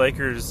the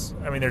Lakers,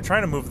 they're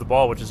trying to move the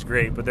ball, which is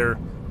great, but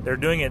they're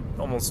doing it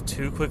almost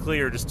too quickly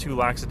or just too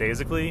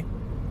lackadaisically,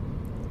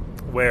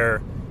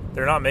 where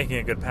they're not making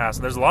a good pass.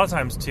 And there's a lot of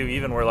times too,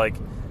 even where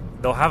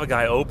they'll have a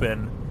guy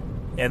open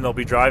and they'll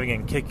be driving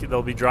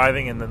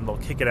and then they'll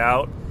kick it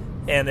out.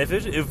 And if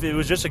it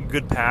was just a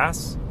good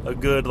pass, a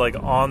good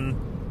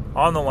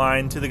on the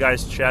line to the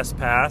guy's chest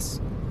pass,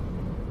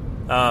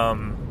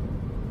 not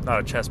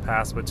a chest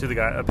pass, but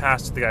a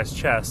pass to the guy's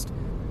chest,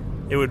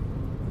 they would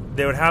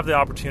have the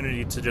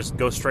opportunity to just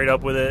go straight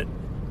up with it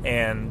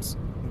and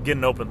get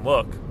an open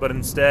look. But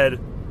instead,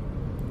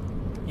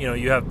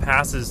 you have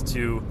passes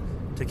to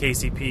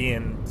KCP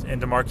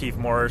and to Markieff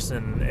Morris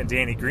and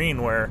Danny Green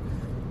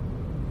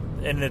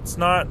and it's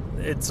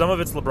some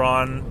of it's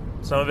LeBron,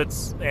 some of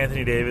it's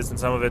Anthony Davis, and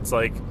some of it's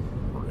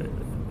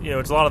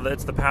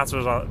it's the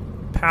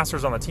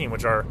passers on the team,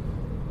 which are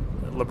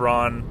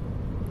LeBron,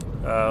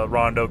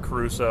 Rondo,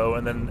 Caruso,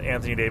 and then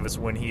Anthony Davis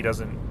when he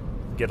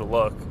doesn't get a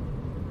look.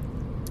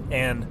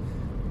 And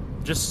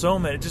just so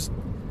many,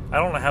 I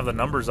don't have the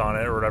numbers on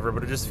it or whatever,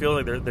 but it just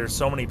feels like there's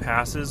so many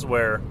passes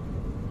where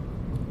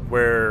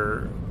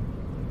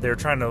they're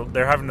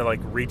having to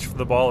reach for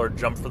the ball or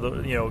jump for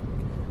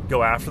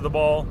go after the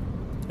ball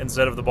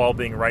instead of the ball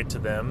being right to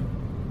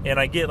them. And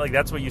I get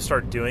that's what you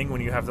start doing when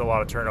you have a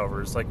lot of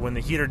turnovers. When the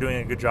Heat are doing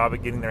a good job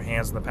at getting their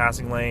hands in the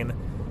passing lane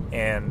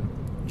and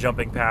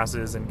jumping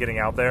passes and getting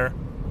out there,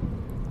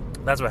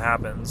 that's what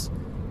happens.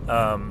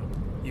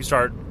 You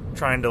start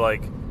trying to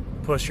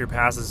push your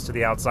passes to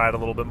the outside a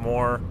little bit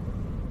more,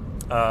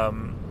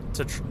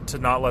 to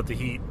not let the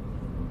Heat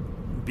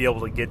be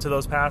able to get to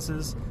those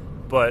passes.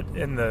 But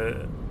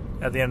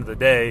at the end of the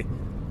day,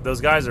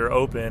 those guys are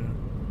open,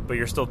 but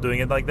you're still doing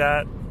it like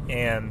that,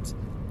 and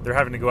they're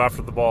having to go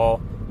after the ball,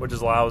 which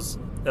allows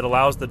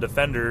the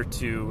defender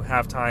to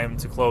have time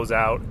to close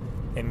out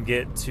and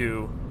get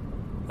to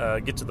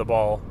the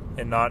ball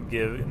and not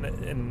give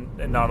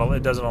and not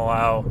it doesn't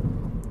allow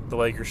the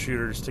Lakers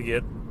shooters to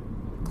get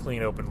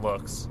clean open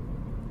looks.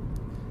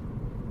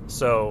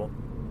 So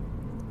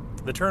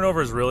the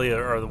turnovers really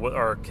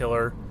are a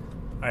killer.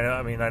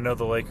 I know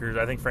the Lakers.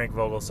 I think Frank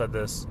Vogel said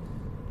this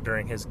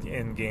during his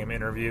in-game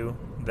interview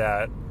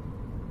that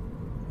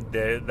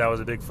that was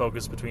a big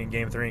focus between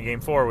Game 3 and Game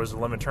 4 was to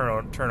limit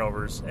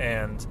turnovers.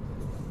 And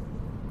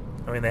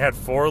I mean, they had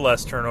 4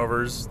 less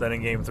turnovers than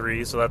in Game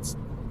 3, so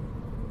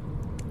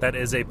that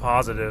is a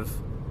positive.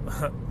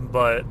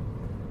 But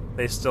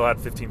they still had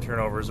 15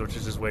 turnovers, which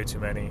is just way too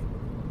many,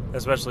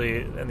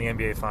 especially in the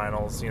NBA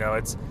Finals.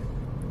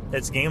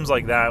 It's games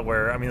like that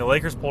where, I mean, the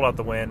Lakers pulled out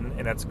the win,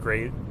 and that's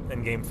great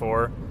in Game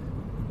 4,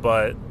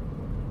 but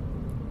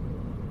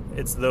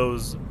it's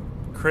those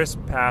crisp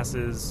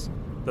passes,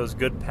 those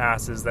good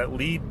passes that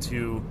lead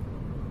to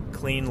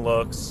clean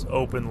looks,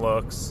 open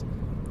looks,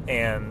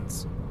 and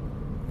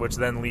which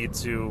then lead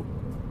to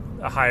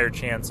a higher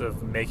chance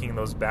of making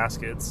those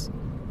baskets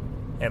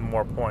and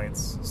more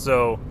points.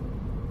 So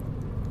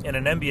in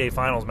an NBA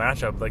Finals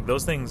matchup, like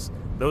those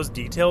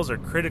details are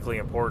critically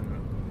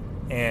important.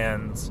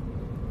 And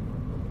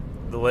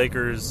the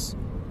Lakers,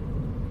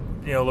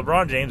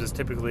 LeBron James is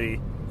typically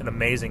an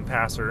amazing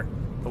passer.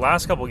 The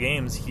last couple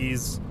games,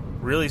 he's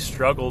really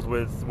struggled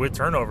with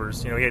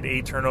turnovers. He had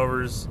 8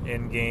 turnovers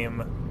in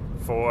Game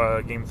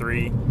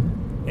 3.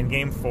 In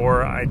Game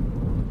 4, I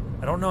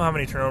don't know how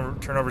many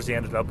turnovers he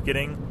ended up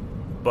getting,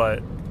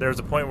 but there was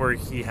a point where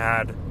he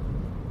had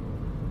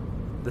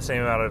the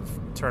same amount of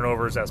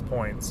turnovers as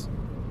points.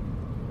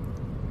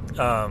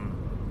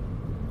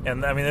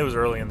 And I mean, it was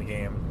early in the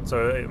game,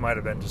 so it might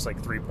have been just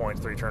like 3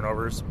 points, 3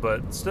 turnovers,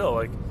 but still,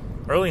 like,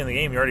 early in the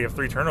game, you already have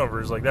 3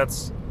 turnovers. Like,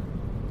 that's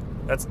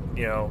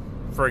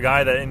for a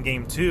guy that in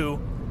Game 2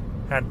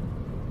 had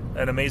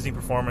an amazing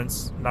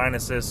performance, 9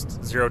 assists,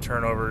 0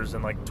 turnovers,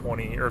 and like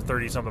 20 or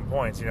 30 something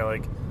points.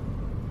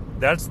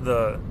 That's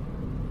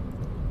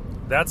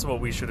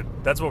what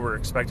we're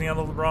expecting out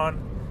of LeBron.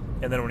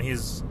 And then when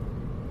he's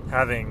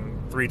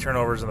having 3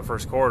 turnovers in the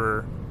first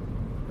quarter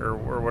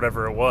or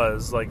whatever it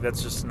was, like,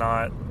 that's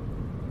not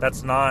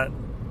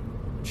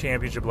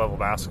championship level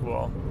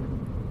basketball.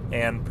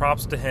 And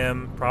props to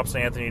him, props to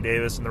Anthony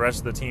Davis and the rest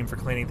of the team for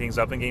cleaning things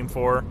up in Game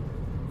 4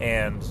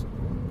 and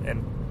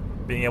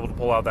being able to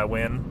pull out that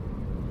win.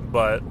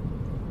 But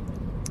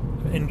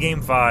in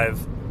Game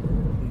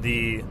 5,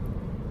 the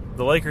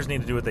Lakers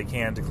need to do what they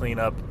can to clean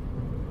up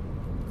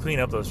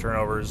those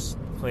turnovers,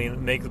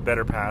 make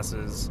better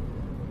passes,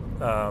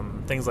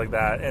 things like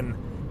that. And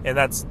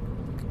that's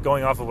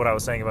going off of what I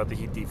was saying about the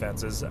Heat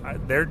defenses.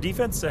 Their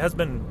defense has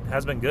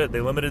been good.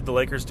 They limited the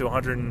Lakers to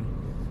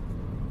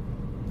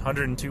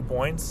 102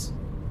 points.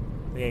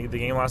 The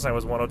game last night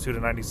was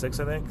 102-96,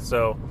 I think.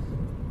 So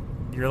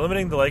you're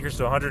limiting the Lakers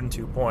to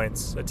 102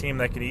 points, a team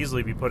that could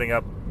easily be putting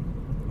up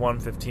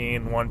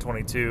 115,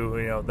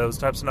 122, those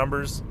types of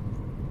numbers.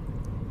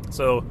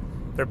 So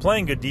they're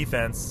playing good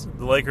defense.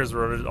 The Lakers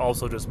were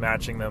also just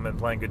matching them and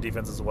playing good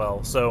defense as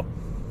well. So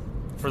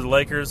for the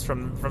Lakers,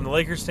 from the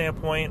Lakers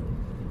standpoint,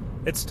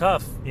 it's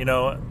tough.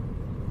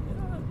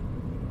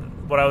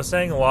 What I was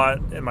saying a lot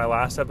in my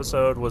last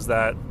episode was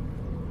that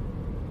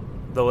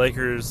the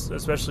Lakers,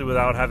 especially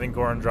without having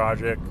Goran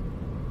Dragic,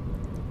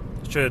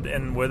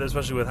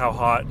 especially with how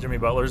hot Jimmy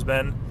Butler's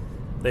been,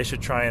 they should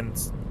try and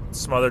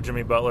smother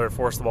Jimmy Butler,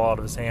 force the ball out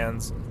of his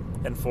hands,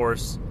 and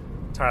force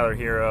Tyler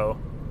Hero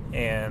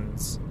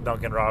and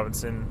Duncan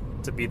Robinson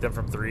to beat them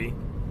from 3,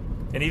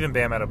 and even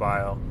Bam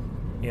Adebayo,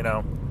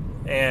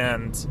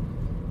 and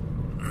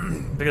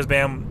because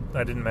Bam,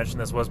 I didn't mention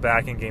this, was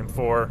back in Game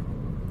 4.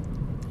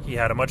 He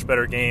had a much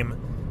better game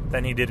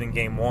than he did in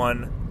Game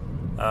 1,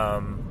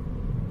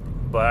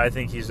 but I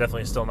think he's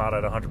definitely still not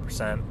at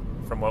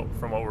 100% from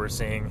what we're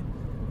seeing.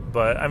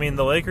 But I mean,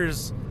 the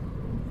Lakers,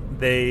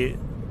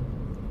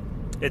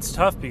 it's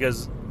tough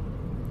because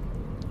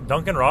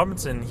Duncan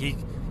Robinson, he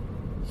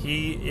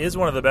is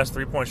one of the best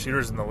 3-point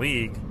shooters in the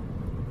league.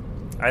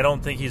 I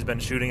don't think he's been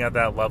shooting at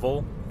that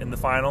level in the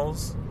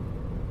finals,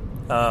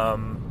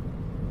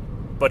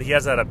 but he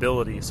has that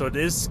ability. So it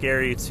is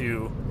scary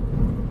to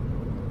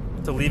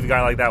leave a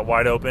guy like that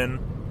wide open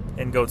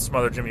and go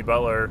smother Jimmy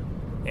Butler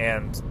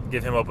and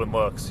give him open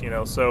looks.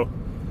 So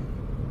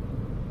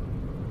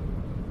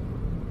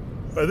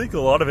I think a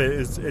lot of it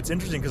is, it's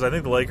interesting because I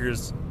think the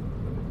Lakers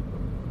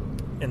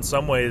in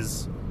some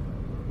ways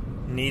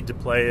need to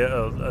play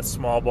a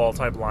small ball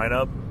type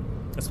lineup,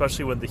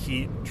 especially with the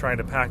Heat trying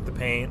to pack the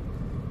paint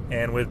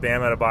and with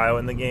Bam Adebayo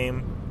in the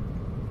game,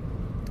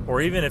 or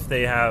even if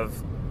they have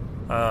with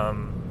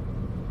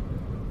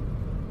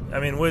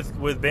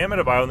Bam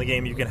Adebayo in the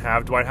game, you can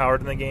have Dwight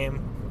Howard in the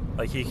game,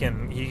 like he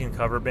can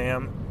cover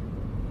Bam.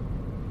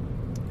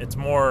 It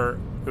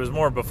was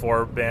more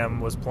before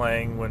Bam was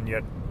playing, when you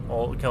had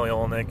Kelly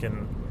Olynyk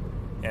and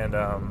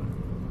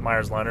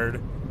Myers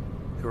Leonard,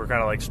 who were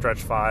kind of like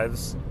stretch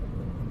 5s.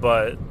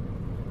 But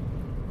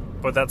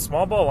that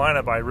small ball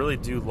lineup, I really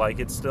do like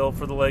it still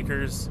for the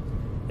Lakers.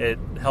 It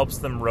helps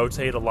them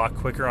rotate a lot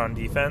quicker on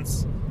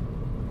defense.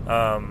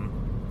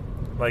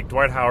 like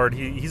Dwight Howard,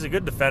 he's a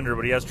good defender,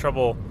 but he has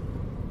trouble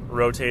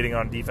rotating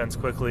on defense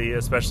quickly,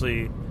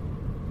 especially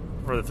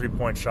for the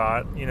 3-point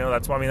shot.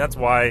 That's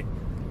why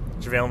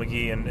JaVale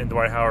McGee and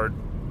Dwight Howard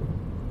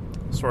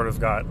sort of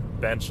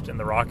got benched in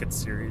the Rockets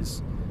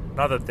series.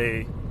 Not that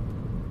they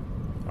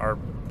are,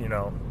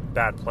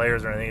 bad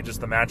players or anything,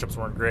 just the matchups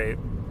weren't great.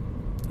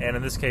 And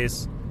in this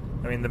case,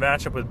 the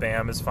matchup with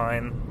Bam is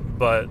fine,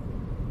 but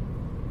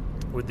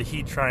with the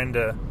Heat trying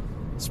to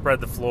spread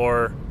the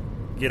floor,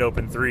 get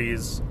open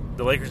threes,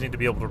 the Lakers need to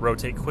be able to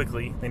rotate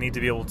quickly. They need to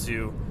be able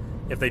to,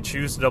 if they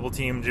choose to double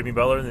team Jimmy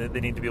Butler,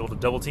 they need to be able to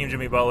double team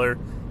Jimmy Butler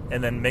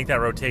and then make that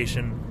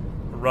rotation,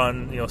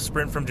 run,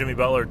 sprint from Jimmy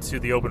Butler to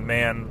the open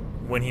man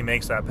when he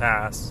makes that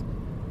pass,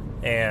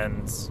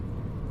 and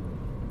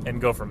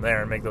go from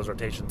there and make those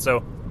rotations.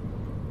 So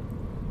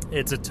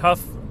it's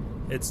tough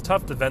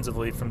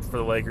defensively for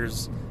the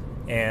Lakers,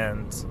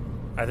 and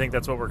I think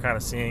that's what we're kind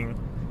of seeing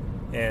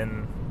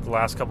in the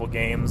last couple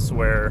games,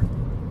 where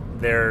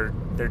their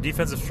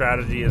defensive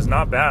strategy is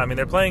not bad.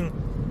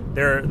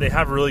 They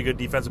have really good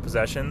defensive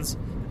possessions,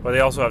 but they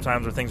also have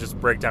times where things just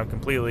break down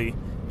completely.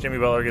 Jimmy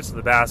Butler gets to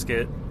the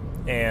basket,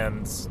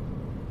 and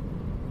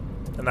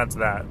that's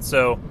that.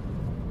 So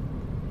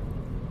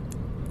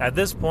at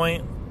this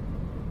point,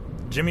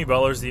 Jimmy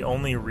Butler's the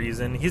only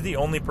reason. He's the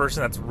only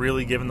person that's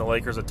really given the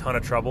Lakers a ton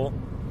of trouble.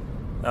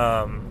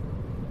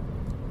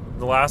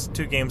 The last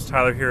 2 games,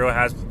 Tyler Hero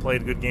has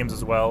played good games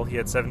as well. He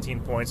had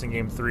 17 points in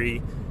Game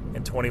 3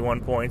 and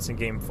 21 points in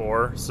Game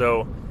 4.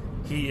 So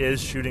he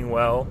is shooting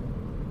well.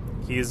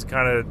 He's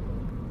kind of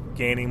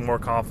gaining more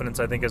confidence,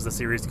 I think, as the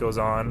series goes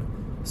on.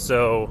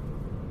 So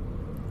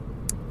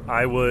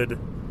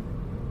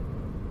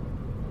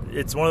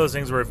it's one of those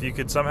things where if you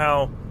could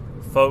somehow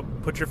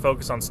put your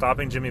focus on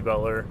stopping Jimmy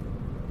Butler,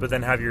 but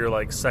then have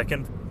your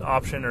second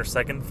option or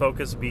second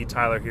focus be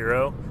Tyler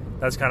Hero,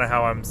 that's kind of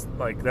how I'm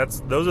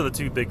those are the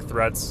 2 big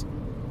threats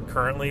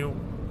currently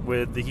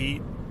with the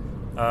Heat.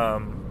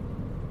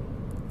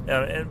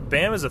 And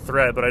Bam is a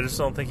threat, but I just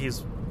don't think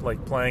he's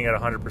playing at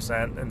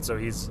 100%, and so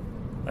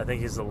I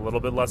think he's a little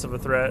bit less of a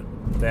threat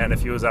than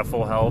if he was at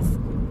full health.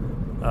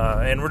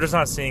 And we're just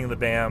not seeing the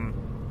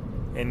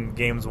Bam in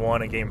Games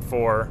 1 and Game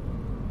 4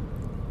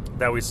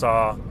 that we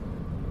saw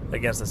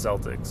against the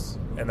Celtics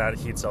in that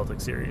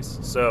Heat-Celtics series.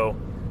 So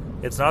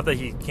it's not that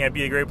he can't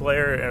be a great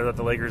player or that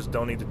the Lakers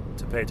don't need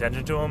to pay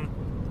attention to him,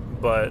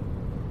 but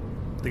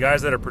the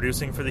guys that are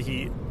producing for the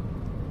Heat,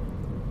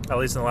 at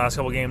least in the last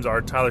couple games,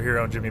 are Tyler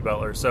Hero and Jimmy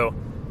Butler. So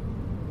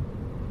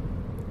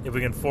if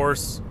we can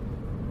force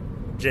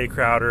Jay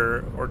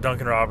Crowder or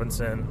Duncan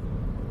Robinson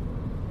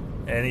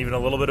and even a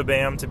little bit of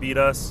Bam to beat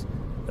us,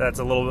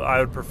 I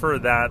would prefer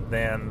that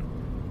than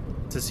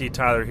to see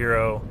Tyler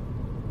Hero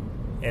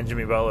and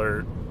Jimmy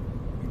Butler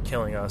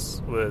killing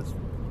us with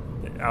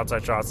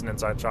outside shots and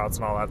inside shots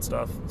and all that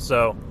stuff.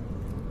 So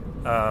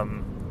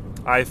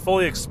I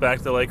fully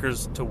expect the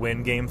Lakers to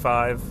win Game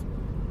 5.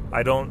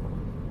 I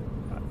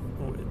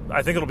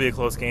think it'll be a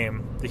close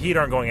game. The Heat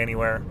aren't going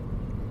anywhere.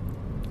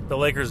 The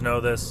Lakers know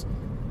this.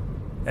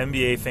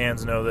 NBA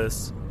fans know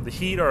this. The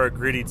Heat are a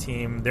gritty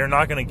team. They're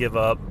not going to give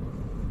up.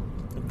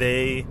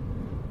 They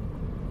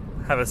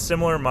have a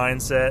similar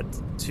mindset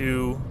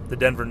to the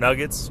Denver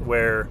Nuggets,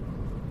 where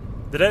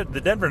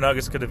the Denver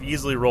Nuggets could have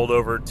easily rolled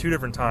over 2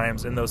 different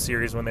times in those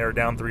series when they were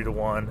down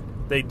 3-1.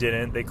 They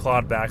didn't. They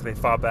clawed back. They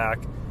fought back,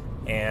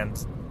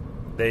 and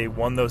they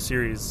won those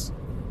series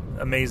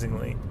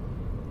amazingly.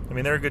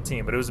 They're a good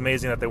team, but it was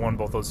amazing that they won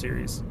both those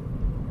series.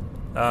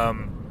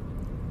 The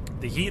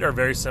Heat are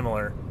very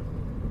similar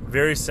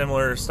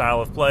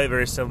style of play,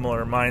 very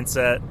similar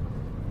mindset,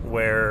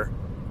 where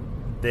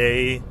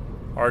they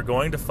are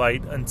going to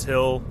fight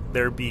until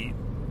they're beat,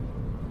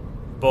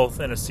 both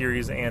in a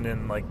series and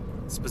in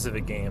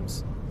specific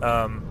games.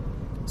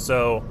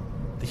 So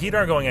the Heat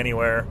aren't going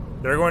anywhere.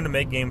 They're going to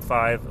make Game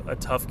 5 a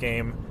tough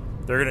game.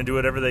 They're going to do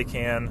whatever they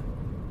can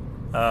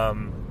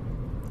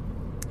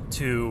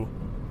to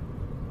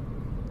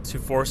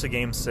force a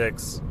Game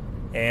 6,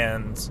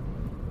 and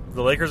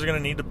the Lakers are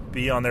going to need to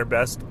be on their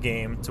best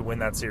game to win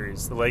that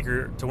series. To win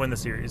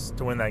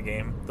that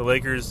game. The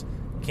Lakers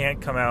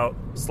can't come out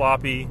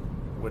sloppy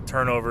with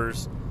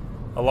turnovers.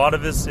 A lot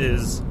of this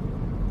is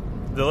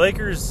the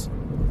Lakers.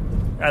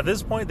 At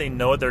this point, they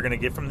know what they're going to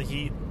get from the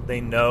Heat.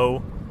 They know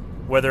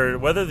whether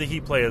the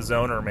Heat play a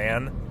zone or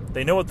man.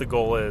 They know what the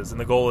goal is,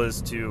 and the goal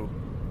is to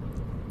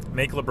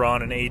make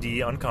LeBron and AD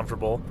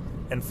uncomfortable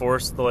and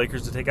force the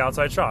Lakers to take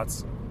outside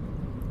shots.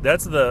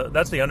 That's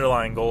the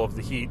underlying goal of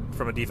the Heat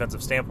from a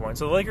defensive standpoint.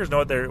 So the Lakers know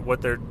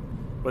what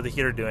the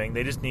Heat are doing.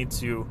 They just need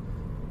to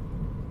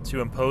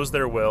impose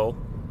their will.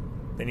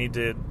 They need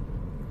to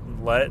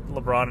let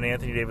LeBron and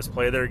Anthony Davis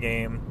play their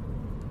game,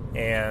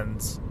 and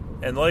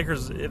the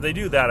Lakers, if they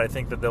do that, I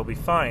think that they'll be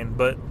fine.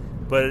 But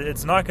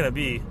it's not going to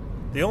be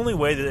the only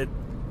way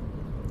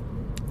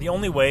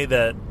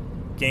that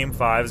Game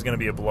 5 is going to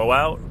be a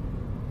blowout,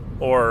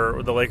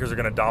 or the Lakers are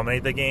going to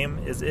dominate the game,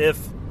 is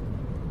if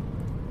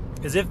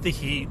the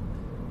Heat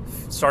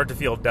start to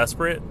feel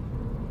desperate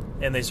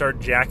and they start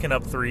jacking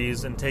up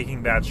threes and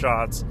taking bad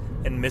shots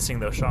and missing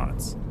those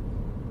shots.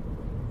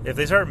 If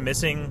they start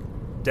missing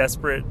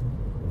desperate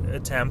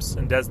attempts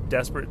and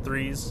desperate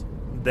threes,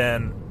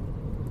 then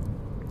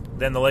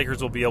the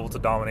Lakers will be able to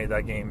dominate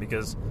that game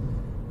because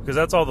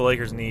that's all the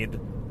Lakers need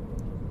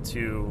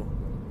to,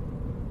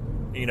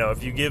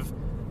 if you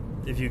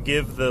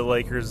give the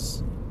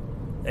Lakers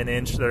an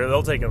inch,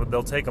 they'll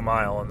take a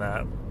mile on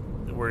that.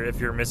 Where if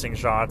you're missing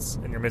shots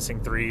and you're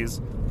missing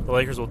threes, the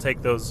Lakers will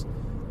take those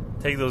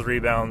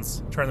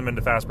rebounds, turn them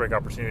into fast break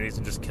opportunities,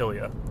 and just kill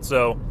you.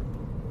 So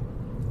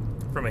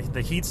from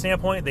the Heat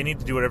standpoint, they need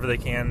to do whatever they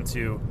can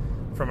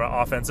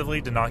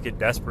offensively to not get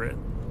desperate.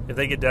 If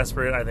they get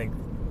desperate, I think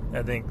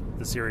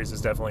the series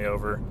is definitely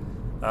over.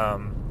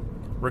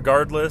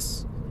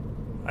 Regardless,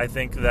 I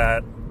think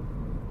that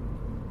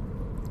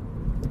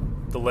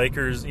the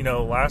Lakers,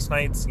 last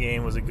night's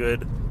game was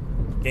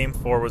Game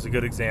 4 was a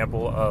good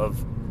example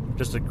of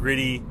just a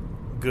gritty,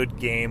 good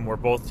game where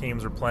both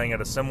teams are playing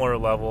at a similar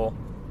level,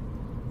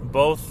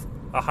 both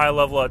a high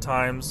level at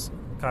times,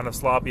 kind of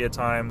sloppy at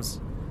times,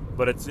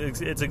 but it's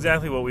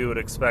exactly what we would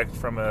expect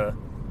from an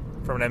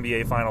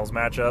NBA Finals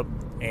matchup,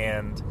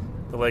 and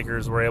the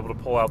Lakers were able to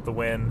pull out the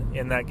win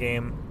in that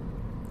game.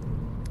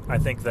 I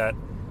think that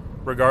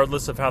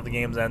regardless of how the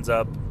game ends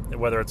up,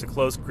 whether it's a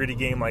close, gritty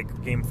game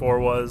like Game 4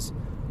 was,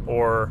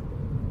 or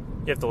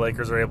if the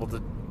Lakers are able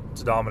to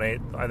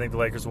dominate, I think the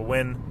Lakers will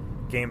win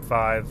Game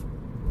 5.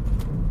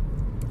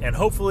 And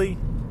hopefully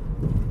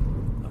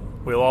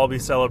we'll all be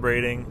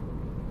celebrating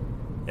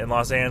in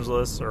Los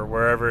Angeles or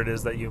wherever it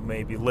is that you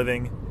may be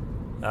living,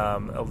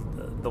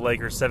 the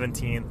Lakers'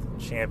 17th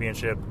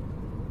championship,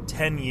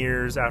 10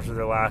 years after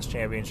their last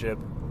championship,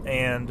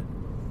 and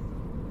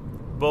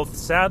both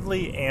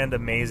sadly and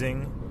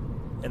amazing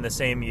in the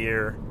same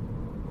year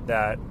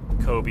that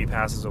Kobe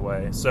passes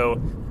away. So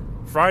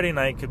Friday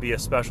night could be a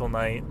special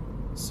night,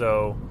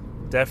 so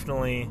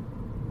definitely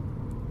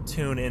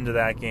tune into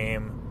that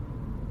game.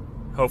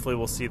 Hopefully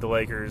we'll see the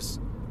Lakers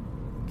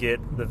get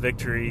the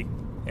victory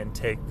and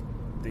take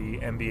the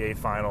NBA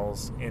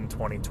Finals in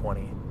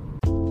 2020.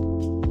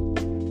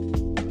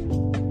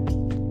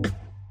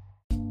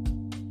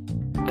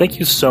 Thank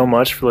you so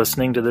much for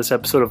listening to this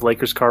episode of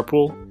Lakers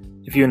Carpool.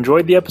 If you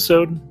enjoyed the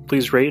episode,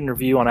 please rate and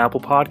review on Apple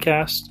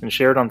Podcasts and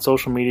share it on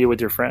social media with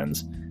your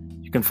friends.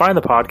 You can find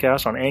the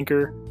podcast on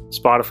Anchor,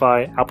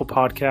 Spotify, Apple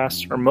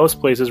Podcasts, or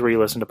most places where you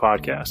listen to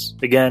podcasts.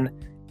 Again,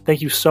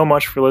 thank you so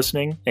much for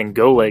listening, and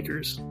go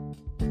Lakers.